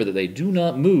remember that they do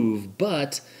not move,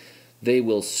 but they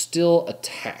will still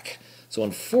attack. So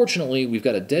unfortunately, we've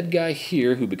got a dead guy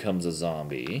here who becomes a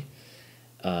zombie.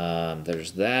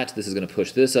 There's that. This is going to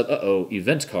push this up. Uh-oh,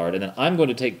 event card. And then I'm going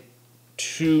to take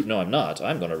to... No, I'm not.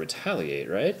 I'm going to retaliate,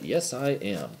 right? Yes, I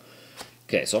am.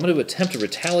 Okay, so I'm going to attempt to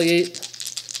retaliate,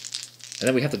 and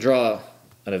then we have to draw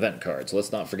an event card, so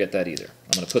let's not forget that either.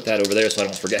 I'm going to put that over there so I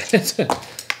don't forget it.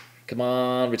 Come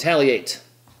on, retaliate.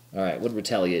 All right, what did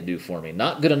retaliate do for me?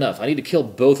 Not good enough. I need to kill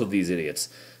both of these idiots.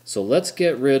 So let's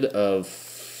get rid of...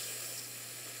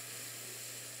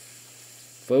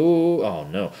 Oh,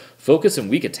 no. Focus and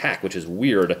weak attack, which is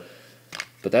weird.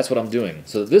 But that's what I'm doing.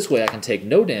 So this way I can take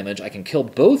no damage. I can kill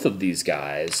both of these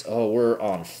guys. Oh, we're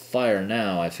on fire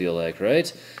now, I feel like,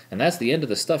 right? And that's the end of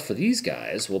the stuff for these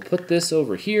guys. We'll put this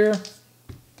over here.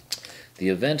 The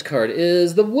event card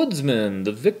is the Woodsman.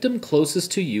 The victim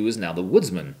closest to you is now the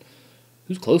Woodsman.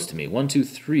 Who's close to me? 1, 2,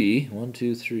 3. 1,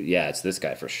 2, 3. Yeah, it's this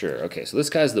guy for sure. Okay, so this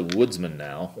guy's the Woodsman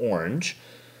now. Orange.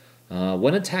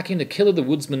 When attacking the killer, the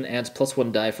Woodsman adds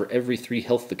 +1 die for every 3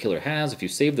 health the killer has. If you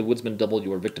save the Woodsman, double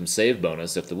your victim's save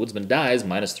bonus. If the Woodsman dies,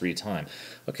 -3 time.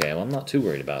 Okay, well, I'm not too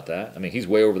worried about that. I mean, he's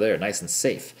way over there, nice and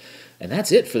safe. And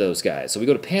that's it for those guys. So we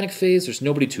go to panic phase. There's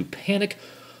nobody to panic.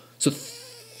 So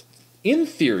in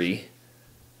theory,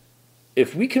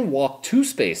 if we can walk 2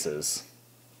 spaces,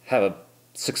 have a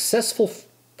successful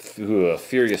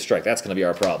Furious Strike, that's going to be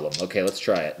our problem. Okay, let's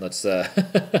try it. Let's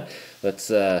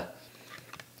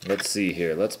see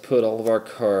here. Let's put all of our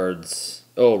cards...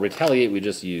 Oh, Retaliate we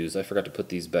just used. I forgot to put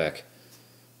these back.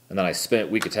 And then I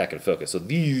spent Weak Attack and Focus. So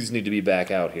these need to be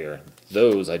back out here.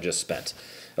 Those I just spent.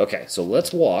 Okay, so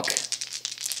let's walk.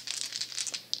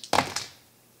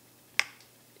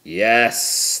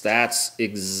 Yes, that's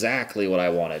exactly what I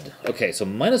wanted. Okay, so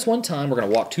 -1 time, we're going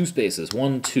to walk 2 spaces.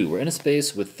 1, 2. We're in a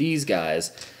space with these guys.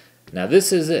 Now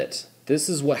this is it. This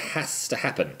is what has to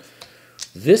happen.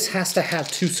 This has to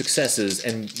have 2 successes,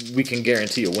 and we can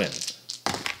guarantee a win.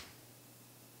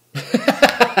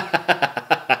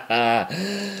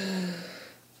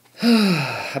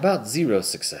 How about 0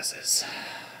 successes?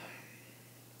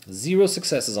 0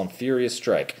 successes on Furious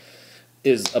Strike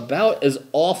is about as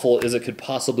awful as it could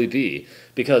possibly be,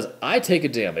 because I take a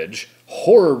damage,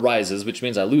 horror rises, which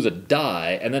means I lose a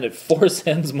die, and then it force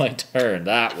ends my turn.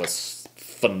 That was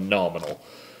phenomenal.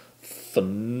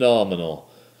 Phenomenal.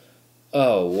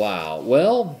 Oh, wow.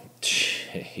 Well,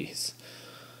 jeez.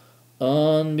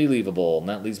 Unbelievable. And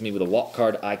that leaves me with a walk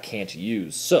card I can't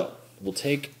use. So, we'll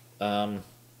take... oh,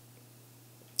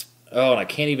 and I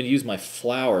can't even use my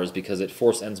flowers because it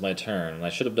force ends my turn. And I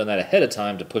should have done that ahead of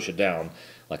time to push it down,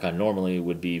 like I normally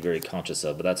would be very conscious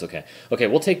of, but that's okay. Okay,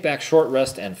 we'll take back short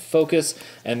rest and focus,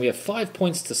 and we have 5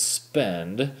 points to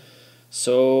spend.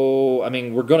 So, I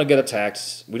mean, we're going to get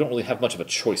attacked. We don't really have much of a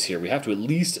choice here. We have to at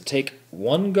least take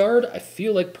 1 guard. I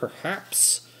feel like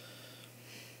perhaps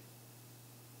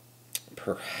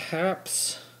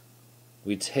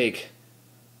we take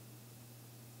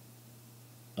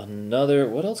another...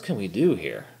 What else can we do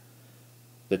here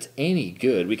that's any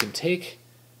good? We can take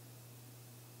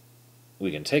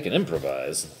an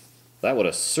improvise. That would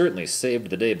have certainly saved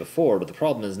the day before, but the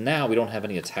problem is now we don't have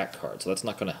any attack cards, so that's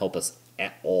not going to help us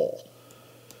at all.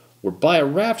 We're by a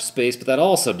raft space, but that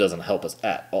also doesn't help us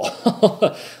at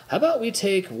all. How about we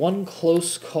take 1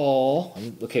 close call?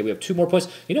 Okay, we have 2 more points.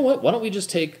 You know what? Why don't we just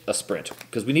take a sprint?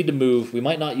 Because we need to move. We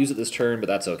might not use it this turn, but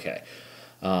that's okay.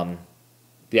 The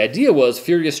idea was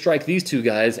Furious Strike these 2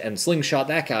 guys and slingshot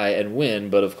that guy and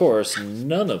win, but of course,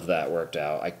 none of that worked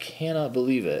out. I cannot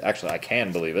believe it. Actually, I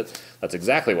can believe it. That's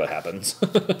exactly what happens.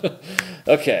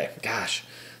 Okay, gosh.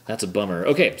 That's a bummer.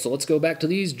 Okay, so let's go back to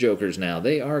these jokers now.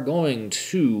 They are going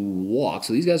to walk.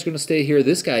 So these guys are going to stay here.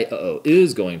 This guy,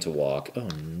 is going to walk. Oh,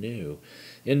 no.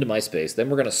 Into my space. Then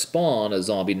we're going to spawn a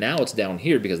zombie. Now it's down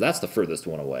here because that's the furthest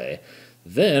one away.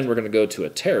 Then we're going to go to a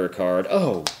terror card.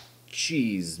 Oh,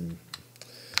 jeez.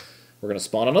 We're going to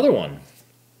spawn another one.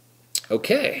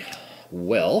 Okay.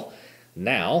 Well,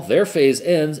 now their phase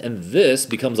ends and this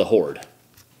becomes a horde.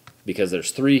 Because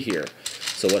there's 3 here.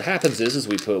 So what happens is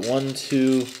we put 1,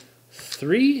 2,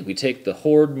 3. We take the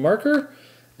horde marker,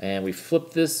 and we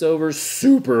flip this over.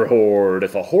 Super horde.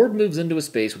 If a horde moves into a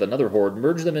space with another horde,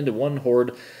 merge them into 1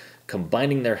 horde,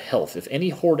 combining their health. If any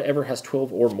horde ever has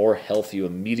 12 or more health, you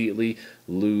immediately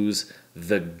lose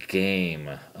the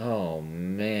game. Oh,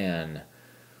 man.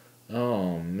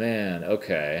 Oh, man.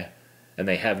 Okay. And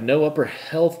they have no upper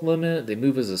health limit. They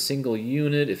move as a single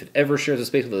unit. If it ever shares a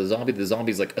space with a zombie, the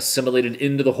zombie's like assimilated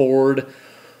into the horde.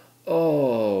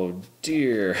 Oh,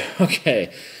 dear.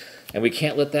 Okay. And we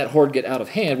can't let that horde get out of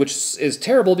hand, which is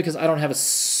terrible because I don't have a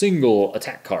single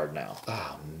attack card now.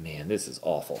 Oh, man, this is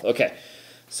awful. Okay.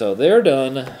 So they're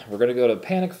done. We're going to go to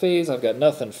panic phase. I've got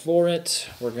nothing for it.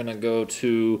 We're going to go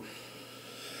to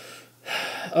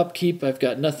upkeep, I've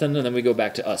got nothing, and then we go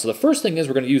back to us. So the first thing is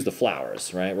we're going to use the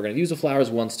flowers, right? We're going to use the flowers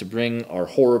once to bring our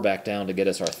horror back down to get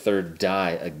us our third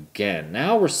die again.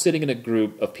 Now we're sitting in a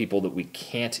group of people that we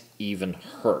can't even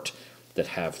hurt, that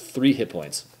have 3 hit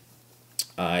points.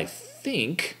 I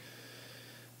think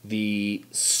the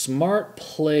smart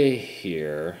play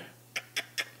here...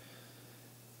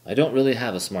 I don't really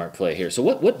have a smart play here. So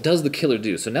what does the killer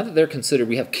do? So now that they're considered,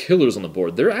 we have killers on the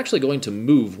board, they're actually going to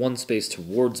move 1 space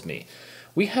towards me.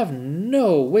 We have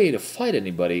no way to fight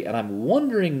anybody, and I'm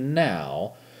wondering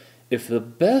now if the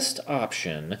best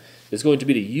option is going to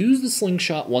be to use the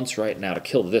slingshot once right now to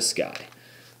kill this guy.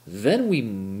 Then we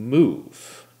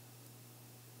move.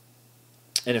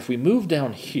 And if we move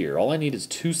down here, all I need is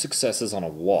 2 successes on a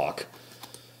walk.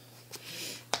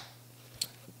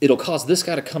 It'll cause this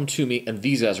guy to come to me, and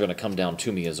these guys are going to come down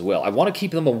to me as well. I want to keep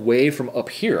them away from up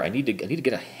here. I need to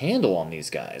get a handle on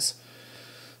these guys.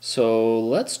 So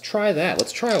let's try that.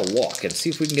 Let's try a walk and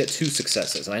see if we can get 2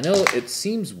 successes. And I know it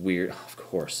seems weird. Oh, of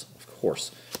course.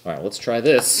 All right, let's try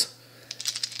this.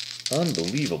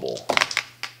 Unbelievable.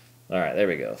 All right, there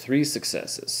we go. 3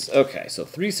 successes. Okay, so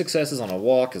 3 successes on a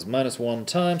walk is -1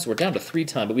 time. So we're down to 3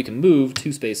 time, but we can move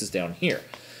 2 spaces down here.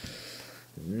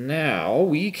 Now,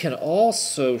 we can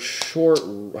also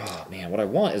oh man, what I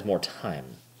want is more time.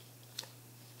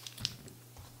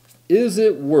 Is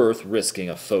it worth risking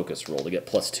a focus roll to get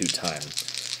 +2 time?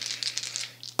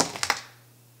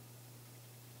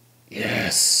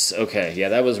 Yes! Okay, yeah,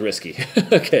 that was risky.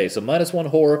 Okay, so -1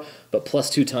 horror, but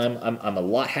 +2 time. I'm a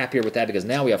lot happier with that because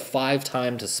now we have 5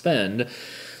 time to spend,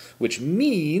 which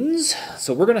means...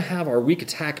 So we're going to have our weak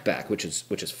attack back, which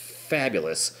is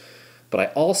fabulous. But I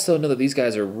also know that these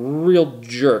guys are real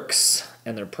jerks,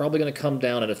 and they're probably going to come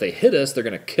down, and if they hit us, they're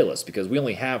going to kill us, because we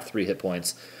only have 3 hit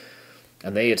points,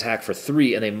 and they attack for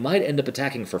 3, and they might end up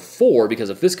attacking for 4, because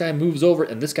if this guy moves over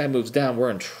and this guy moves down, we're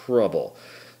in trouble.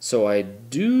 So I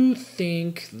do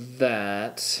think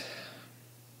that...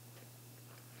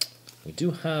 We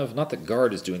do have... Not that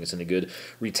guard is doing us any good.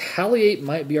 Retaliate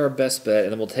might be our best bet,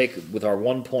 and then we'll take, with our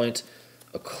 1 point,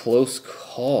 a close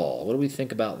call. What do we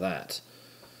think about that?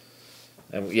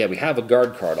 And yeah, we have a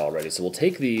guard card already, so we'll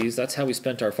take these. That's how we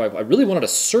spent our 5. I really wanted a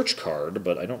search card,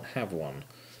 but I don't have one.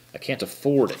 I can't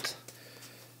afford it.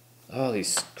 Oh,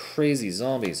 these crazy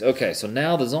zombies. Okay, so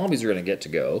now the zombies are going to get to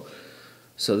go.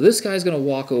 So this guy's going to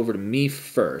walk over to me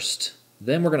first.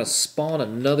 Then we're going to spawn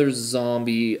another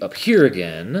zombie up here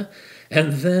again.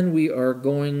 And then we are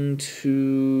going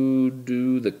to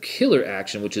do the killer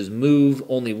action, which is move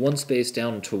only 1 space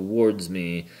down towards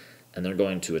me. And they're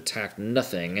going to attack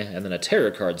nothing, and then a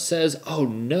terror card says, oh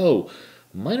no,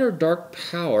 minor dark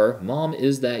power, Mom,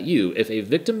 is that you? If a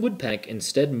victim would panic,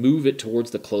 instead move it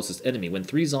towards the closest enemy. When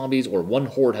 3 zombies or 1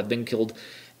 horde have been killed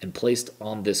and placed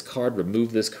on this card,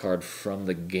 remove this card from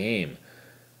the game.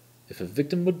 If a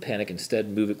victim would panic, instead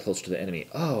move it closer to the enemy.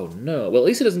 Oh no, well at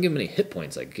least it doesn't give them any hit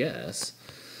points, I guess.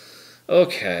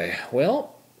 Okay,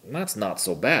 well, that's not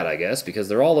so bad, I guess, because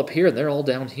they're all up here and they're all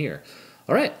down here.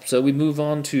 Alright, so we move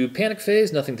on to panic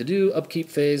phase, nothing to do, upkeep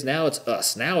phase, now it's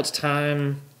us. Now it's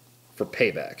time for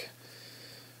payback.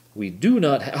 We do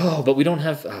not have... Oh, but we don't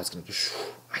have... Oh, it's gonna,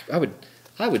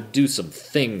 I would do some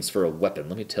things for a weapon,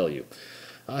 let me tell you.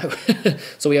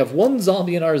 So we have 1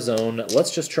 zombie in our zone.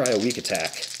 Let's just try a weak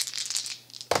attack.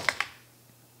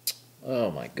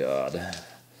 Oh my god.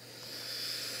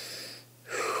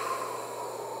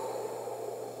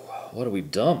 What do we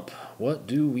dump? What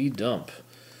do we dump?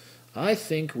 I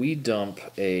think we dump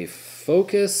a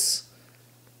focus.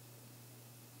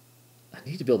 I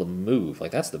need to be able to move.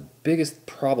 Like, that's the biggest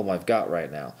problem I've got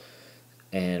right now.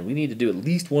 And we need to do at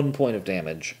least 1 point of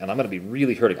damage, and I'm going to be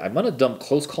really hurting. I'm going to dump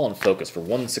close call and focus for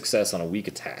 1 success on a weak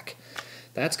attack.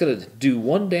 That's going to do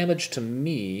 1 damage to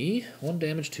me. 1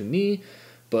 damage to me,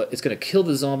 but it's going to kill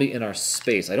the zombie in our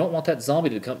space. I don't want that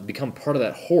zombie to become part of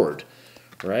that horde.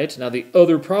 Right? Now, the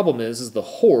other problem is the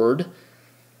horde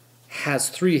has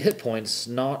 3 hit points,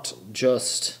 not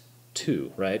just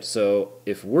 2, right? So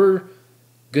if we're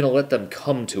going to let them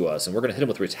come to us, and we're going to hit them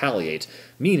with retaliate,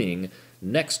 meaning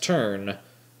next turn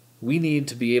we need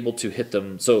to be able to hit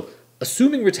them. So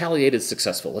assuming retaliate is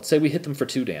successful, let's say we hit them for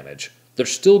 2 damage, they're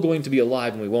still going to be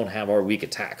alive and we won't have our weak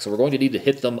attack. So we're going to need to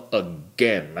hit them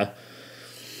again.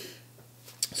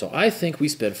 So I think we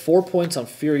spend 4 points on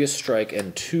Furious Strike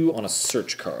and 2 on a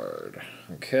search card.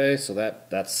 Okay, so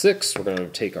that's 6. We're going to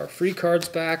take our free cards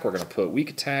back. We're going to put weak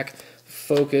attack,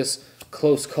 focus,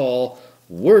 close call.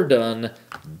 We're done.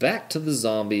 Back to the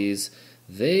zombies.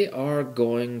 They are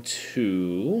going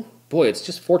to... Boy, it's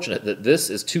just fortunate that this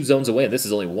is 2 zones away and this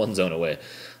is only 1 zone away.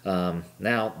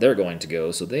 Now they're going to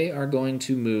go. So they are going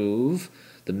to move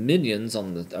The minions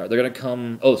on the... they're going to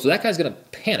come... Oh, so that guy's going to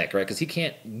panic, right? Because he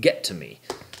can't get to me.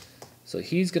 So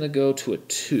he's going to go to a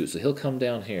 2. So he'll come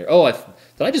down here. Oh,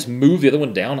 did I just move the other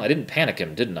one down? I didn't panic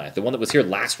him, didn't I? The one that was here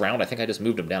last round, I think I just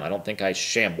moved him down. I don't think I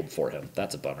shambled for him.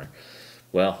 That's a bummer.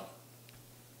 Well,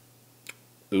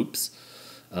 oops.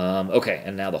 Okay,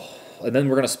 and now and then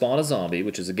we're going to spawn a zombie,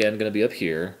 which is again going to be up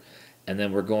here. And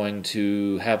then we're going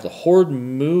to have the horde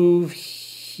move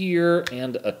here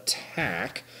and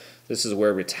attack. This is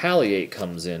where retaliate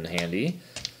comes in handy.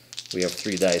 We have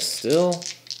 3 dice still.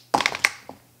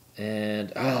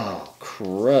 And, oh,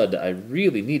 crud. I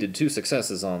really needed 2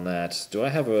 successes on that. Do I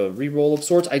have a reroll of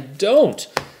sorts? I don't!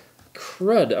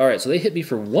 Crud. Alright, so they hit me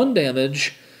for 1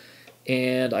 damage,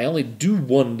 and I only do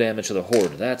 1 damage to the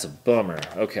horde. That's a bummer.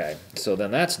 Okay, so then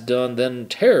that's done. Then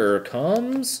terror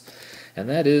comes, and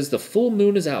that is the full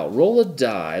moon is out. Roll a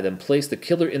die, then place the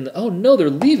killer in the... Oh, no,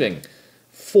 they're leaving!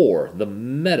 4, the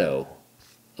meadow.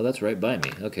 Oh, that's right by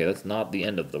me. Okay, that's not the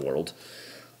end of the world.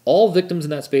 All victims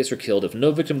in that space are killed. If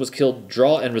no victim was killed,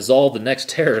 draw and resolve the next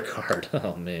terror card.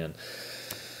 Oh, man.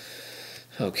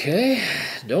 Okay.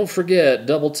 Don't forget,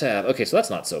 double tap. Okay, so that's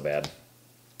not so bad.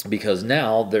 Because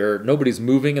now nobody's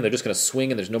moving, and they're just going to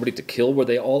swing, and there's nobody to kill where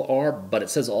they all are. But it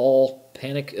says all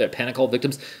panic all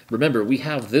victims. Remember, we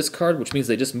have this card, which means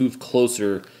they just move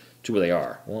closer to where they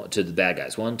are, to the bad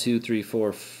guys. 1, 2, 3,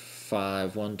 4,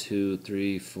 5. 1, 2,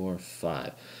 3, 4,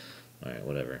 5. All right,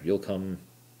 whatever. You'll come...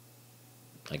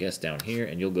 I guess down here,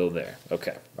 and you'll go there.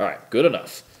 Okay. All right. Good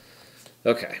enough.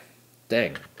 Okay.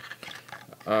 Dang.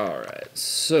 All right.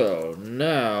 So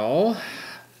now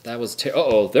that was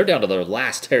uh-oh, they're down to their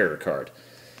last terror card.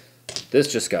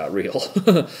 This just got real.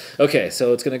 Okay,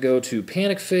 so it's going to go to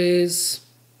panic phase.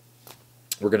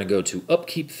 We're going to go to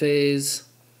upkeep phase.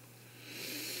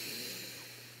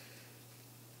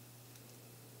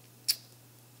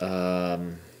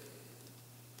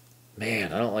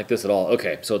 Man, I don't like this at all.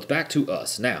 Okay, so it's back to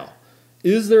us. Now,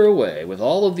 is there a way with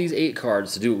all of these 8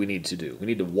 cards to do what we need to do? We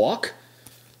need to walk,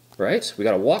 right? We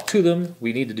got to walk to them.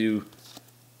 We need to do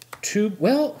 2...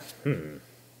 Well,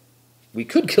 we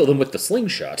could kill them with the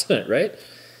slingshot, right?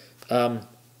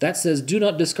 That says, do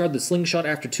not discard the slingshot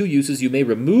after 2 uses. You may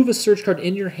remove a search card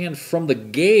in your hand from the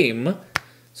game.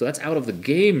 So that's out of the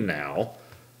game now.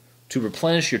 To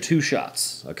replenish your 2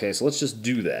 shots. Okay, so let's just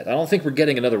do that. I don't think we're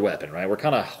getting another weapon, right? We're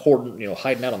kind of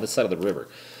hiding out on this side of the river.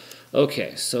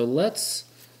 Okay, so let's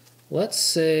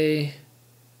say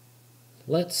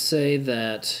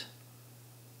that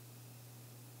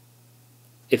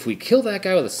if we kill that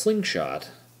guy with a slingshot,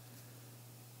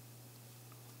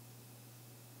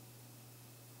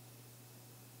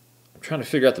 I'm trying to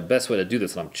figure out the best way to do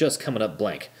this, and I'm just coming up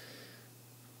blank.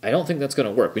 I don't think that's going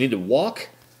to work. We need to walk.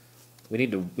 We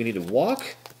need to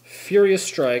walk, furious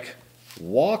strike,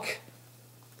 walk.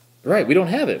 Right, we don't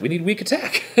have it. We need weak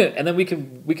attack, and then we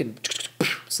can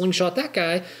slingshot that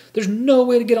guy. There's no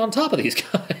way to get on top of these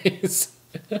guys.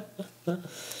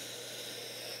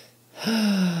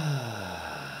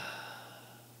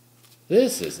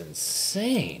 This is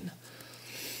insane.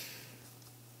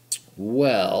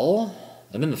 Well,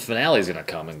 and then the finale's gonna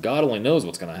come, and God only knows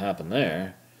what's gonna happen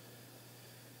there.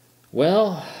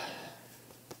 Well.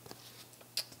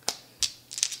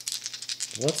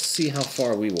 Let's see how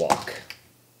far we walk.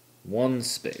 1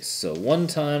 space. So 1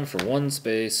 time for 1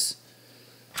 space.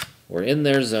 We're in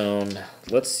their zone.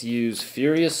 Let's use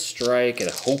Furious Strike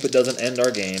and hope it doesn't end our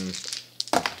game.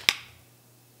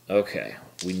 Okay.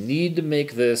 We need to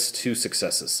make this 2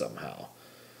 successes somehow.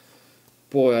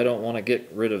 Boy, I don't want to get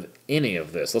rid of any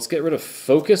of this. Let's get rid of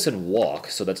Focus and Walk.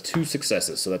 So that's 2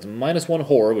 successes. So that's -1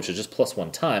 Horde, which is just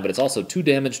 +1 time, but it's also 2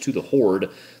 damage to the Horde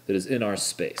that is in our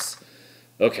space.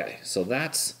 Okay, so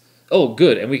that's... Oh,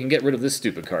 good, and we can get rid of this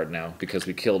stupid card now because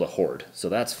we killed a horde. So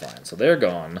that's fine. So they're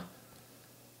gone.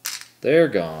 They're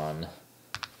gone.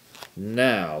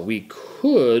 Now, we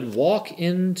could walk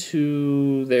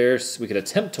into their... We could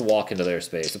attempt to walk into their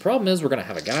space. The problem is we're going to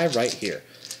have a guy right here.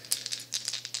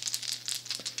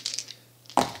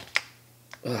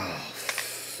 Oh,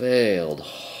 failed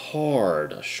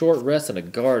hard. A short rest and a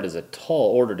guard is a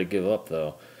tall order to give up,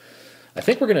 though. I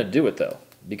think we're going to do it, though.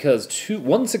 Because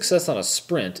 1 success on a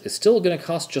sprint is still going to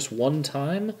cost just 1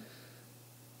 time.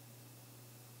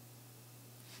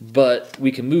 But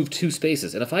we can move 2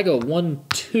 spaces. And if I go 1,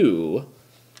 2...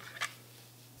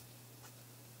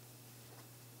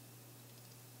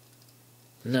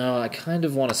 No, I kind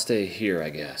of want to stay here,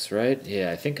 I guess, right? Yeah,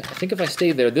 I think if I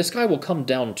stay there, this guy will come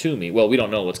down to me. Well, we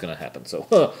don't know what's going to happen,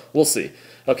 so we'll see.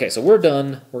 Okay, so we're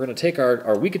done. We're going to take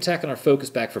our weak attack and our focus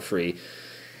back for free.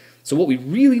 So what we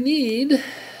really need...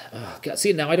 Oh, God,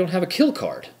 see, now I don't have a kill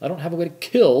card. I don't have a way to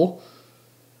kill.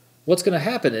 what's going to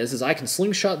happen is I can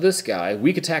slingshot this guy,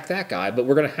 weak attack that guy, but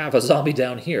we're going to have a zombie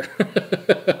down here.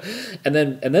 and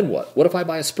then what? What if I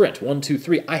buy a sprint? 1, 2,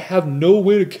 3. I have no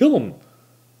way to kill him.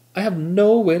 I have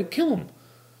no way to kill him.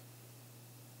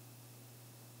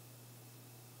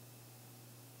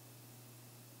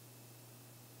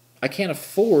 I can't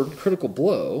afford critical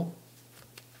blow.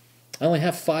 I only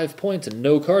have 5 points and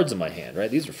no cards in my hand,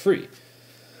 right? These are free.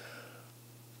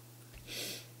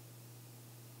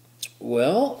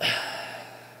 Well,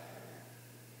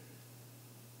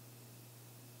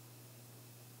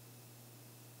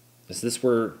 is this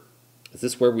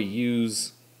where we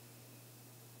use?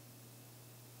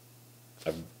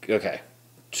 Okay,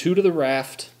 2 to the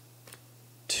raft,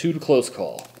 2 to close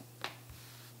call.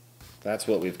 That's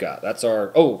what we've got. That's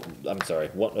our. Oh, I'm sorry.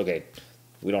 One. Okay,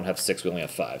 we don't have 6. We only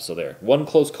have 5. So there. 1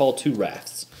 close call, 2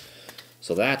 rafts.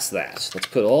 So that's that. Let's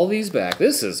put all these back.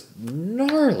 This is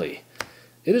gnarly.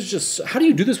 It is just. How do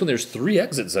you do this when there's 3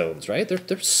 exit zones? Right?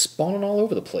 They're spawning all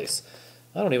over the place.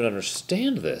 I don't even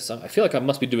understand this. I feel like I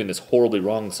must be doing this horribly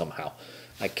wrong somehow.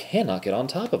 I cannot get on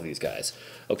top of these guys.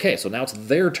 Okay, so now it's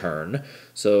their turn.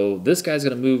 So this guy's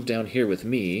going to move down here with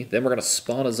me. Then we're going to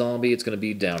spawn a zombie. It's going to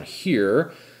be down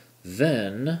here.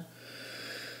 Then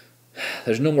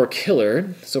there's no more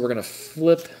killer, so we're going to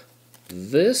flip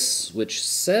this, which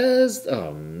says,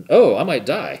 oh, I might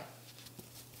die.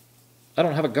 I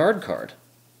don't have a guard card.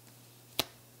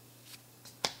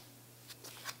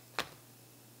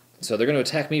 So they're going to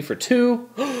attack me for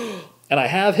 2, and I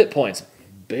have hit points.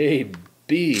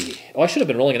 Baby. Oh, I should have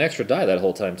been rolling an extra die that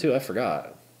whole time, too. I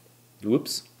forgot.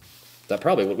 Whoops. That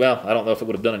probably would, well, I don't know if it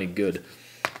would have done any good.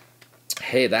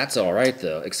 Hey, that's all right,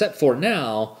 though. Except for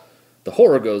now, the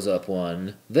horror goes up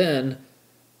 1. Then,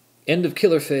 end of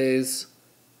killer phase,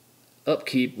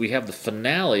 upkeep. We have the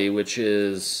finale, which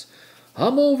is,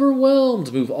 I'm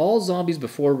overwhelmed. Move all zombies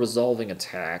before resolving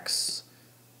attacks.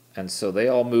 And so they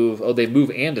all move. Oh, they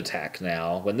move and attack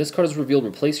now. When this card is revealed,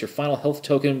 replace your final health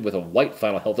token with a white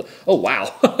final health. Oh,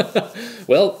 wow.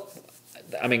 Well,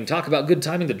 I mean, talk about good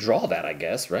timing to draw that, I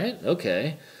guess, right?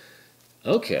 Okay.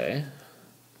 Okay.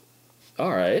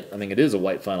 All right. I mean, it is a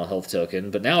white final health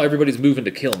token, but now everybody's moving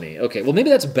to kill me. Okay. Well, maybe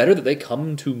that's better that they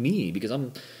come to me because I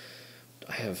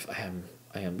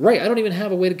am right. I don't even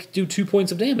have a way to do 2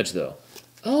 points of damage though.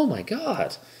 Oh my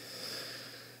god.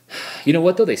 You know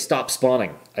what though? They stop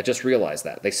spawning. I just realized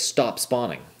that they stop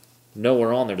spawning.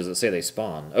 Nowhere on there does it say they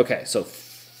spawn. Okay. So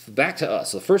back to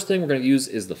us. So the first thing we're going to use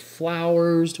is the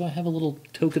flowers. Do I have a little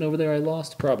token over there I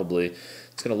lost? Probably.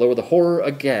 It's going to lower the horror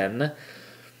again.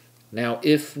 Now,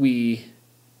 if we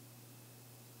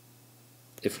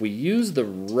use the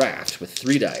raft with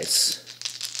 3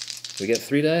 dice, we get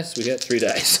 3 dice? We get 3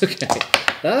 dice. Okay.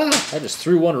 Ah, I just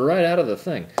threw one right out of the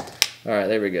thing. All right,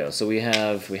 there we go. So we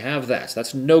have that.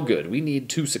 That's no good. We need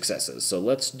 2 successes. So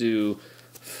let's do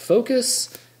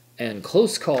focus and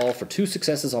close call for 2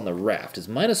 successes on the raft. Is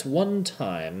 -1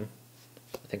 time.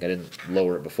 I think I didn't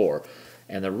lower it before.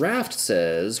 And the raft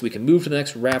says we can move to the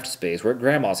next raft space. We're at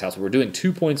Grandma's house. We're doing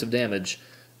 2 points of damage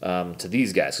to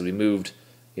these guys. So we moved,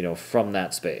 from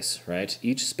that space, right?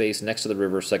 Each space next to the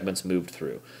river segments moved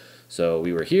through. So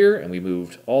we were here, and we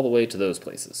moved all the way to those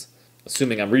places.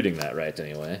 Assuming I'm reading that right,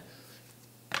 anyway.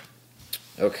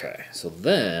 Okay, so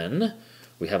then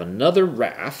we have another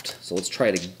raft. So let's try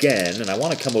it again. And I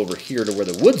want to come over here to where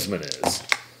the woodsman is.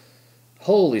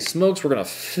 Holy smokes, we're going to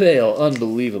fail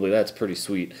unbelievably. That's pretty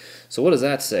sweet. So what does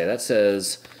that say? That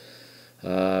says,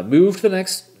 move to the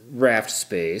next raft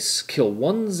space, kill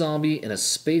 1 zombie in a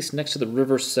space next to the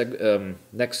river,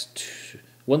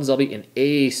 one zombie in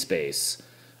a space.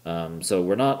 So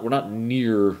we're not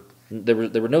near, there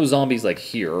were no zombies like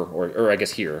here, or I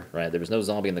guess here, right? There was no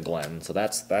zombie in the Glen, so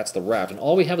that's the raft. And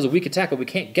all we have is a weak attack, but we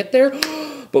can't get there,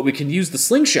 but we can use the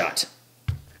slingshot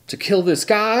to kill this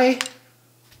guy.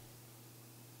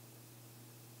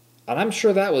 And I'm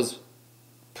sure that was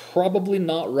probably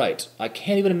not right. I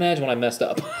can't even imagine when I messed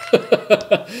up.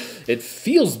 It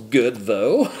feels good,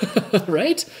 though,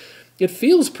 right? It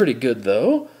feels pretty good,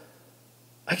 though.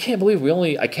 I can't believe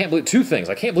 2 things.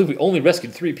 I can't believe we only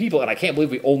rescued 3 people, and I can't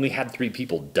believe we only had 3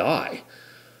 people die.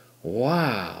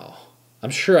 Wow.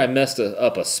 I'm sure I messed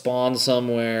up a spawn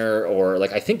somewhere, or,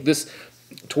 I think this,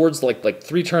 towards,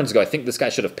 3 turns ago, I think this guy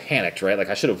should have panicked, right?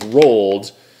 I should have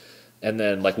rolled. And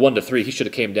then, 1 to 3, he should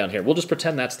have came down here. We'll just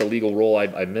pretend that's the legal roll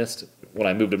I missed when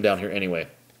I moved him down here anyway.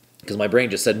 Because my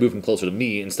brain just said move him closer to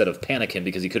me instead of panic him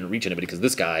because he couldn't reach anybody because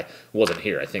this guy wasn't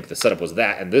here. I think the setup was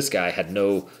that, and this guy had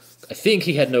no... I think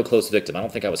he had no close victim. I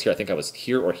don't think I was here. I think I was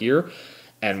here or here.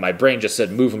 And my brain just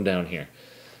said move him down here.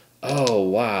 Oh,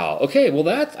 wow. Okay, well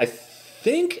I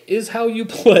think is how you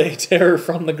play Terror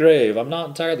from the Grave. I'm not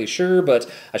entirely sure,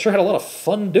 but I sure had a lot of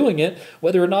fun doing it.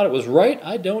 Whether or not it was right,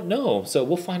 I don't know. So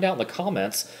we'll find out in the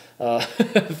comments.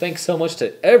 Thanks so much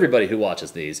to everybody who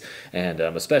watches these, and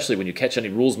especially when you catch any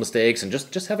rules mistakes, and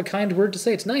just have a kind word to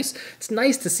say. It's nice. It's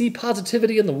nice to see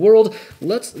positivity in the world.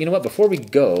 You know what, before we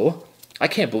go, I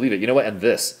can't believe it. You know what, and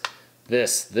this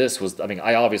was, I mean,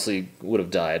 I obviously would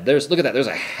have died. Look at that, there's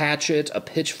a hatchet, a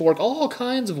pitchfork, all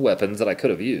kinds of weapons that I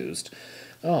could have used.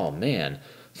 Oh man.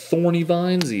 Thorny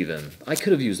vines even. I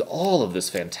could have used all of this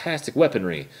fantastic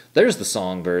weaponry. There's the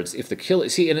songbirds. If the killer...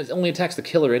 See, and it only attacks the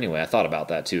killer anyway. I thought about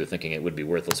that too, thinking it would be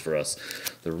worthless for us.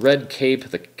 The red cape,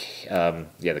 the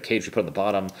cage we put on the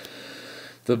bottom.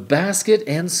 The basket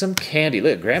and some candy.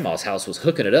 Look, Grandma's house was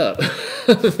hooking it up.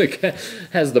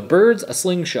 Has the birds, a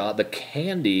slingshot, the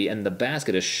candy, and the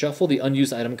basket is shuffle the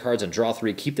unused item cards and draw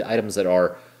 3. Keep the items that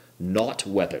are not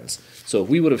weapons. So if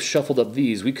we would have shuffled up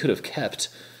these, we could have kept...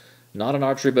 Not an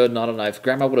archery bow, not a knife.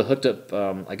 Grandma would have hooked up,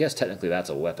 I guess technically that's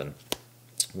a weapon.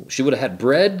 She would have had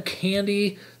bread,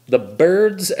 candy, the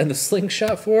birds, and the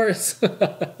slingshot for us.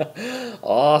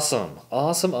 Awesome.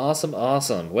 Awesome, awesome,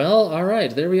 awesome. Well, all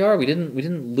right, there we are. We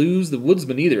didn't lose the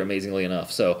woodsman either, amazingly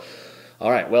enough. So,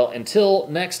 all right, well, until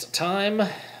next time,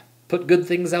 put good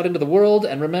things out into the world,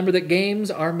 and remember that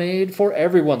games are made for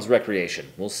everyone's recreation.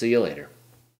 We'll see you later.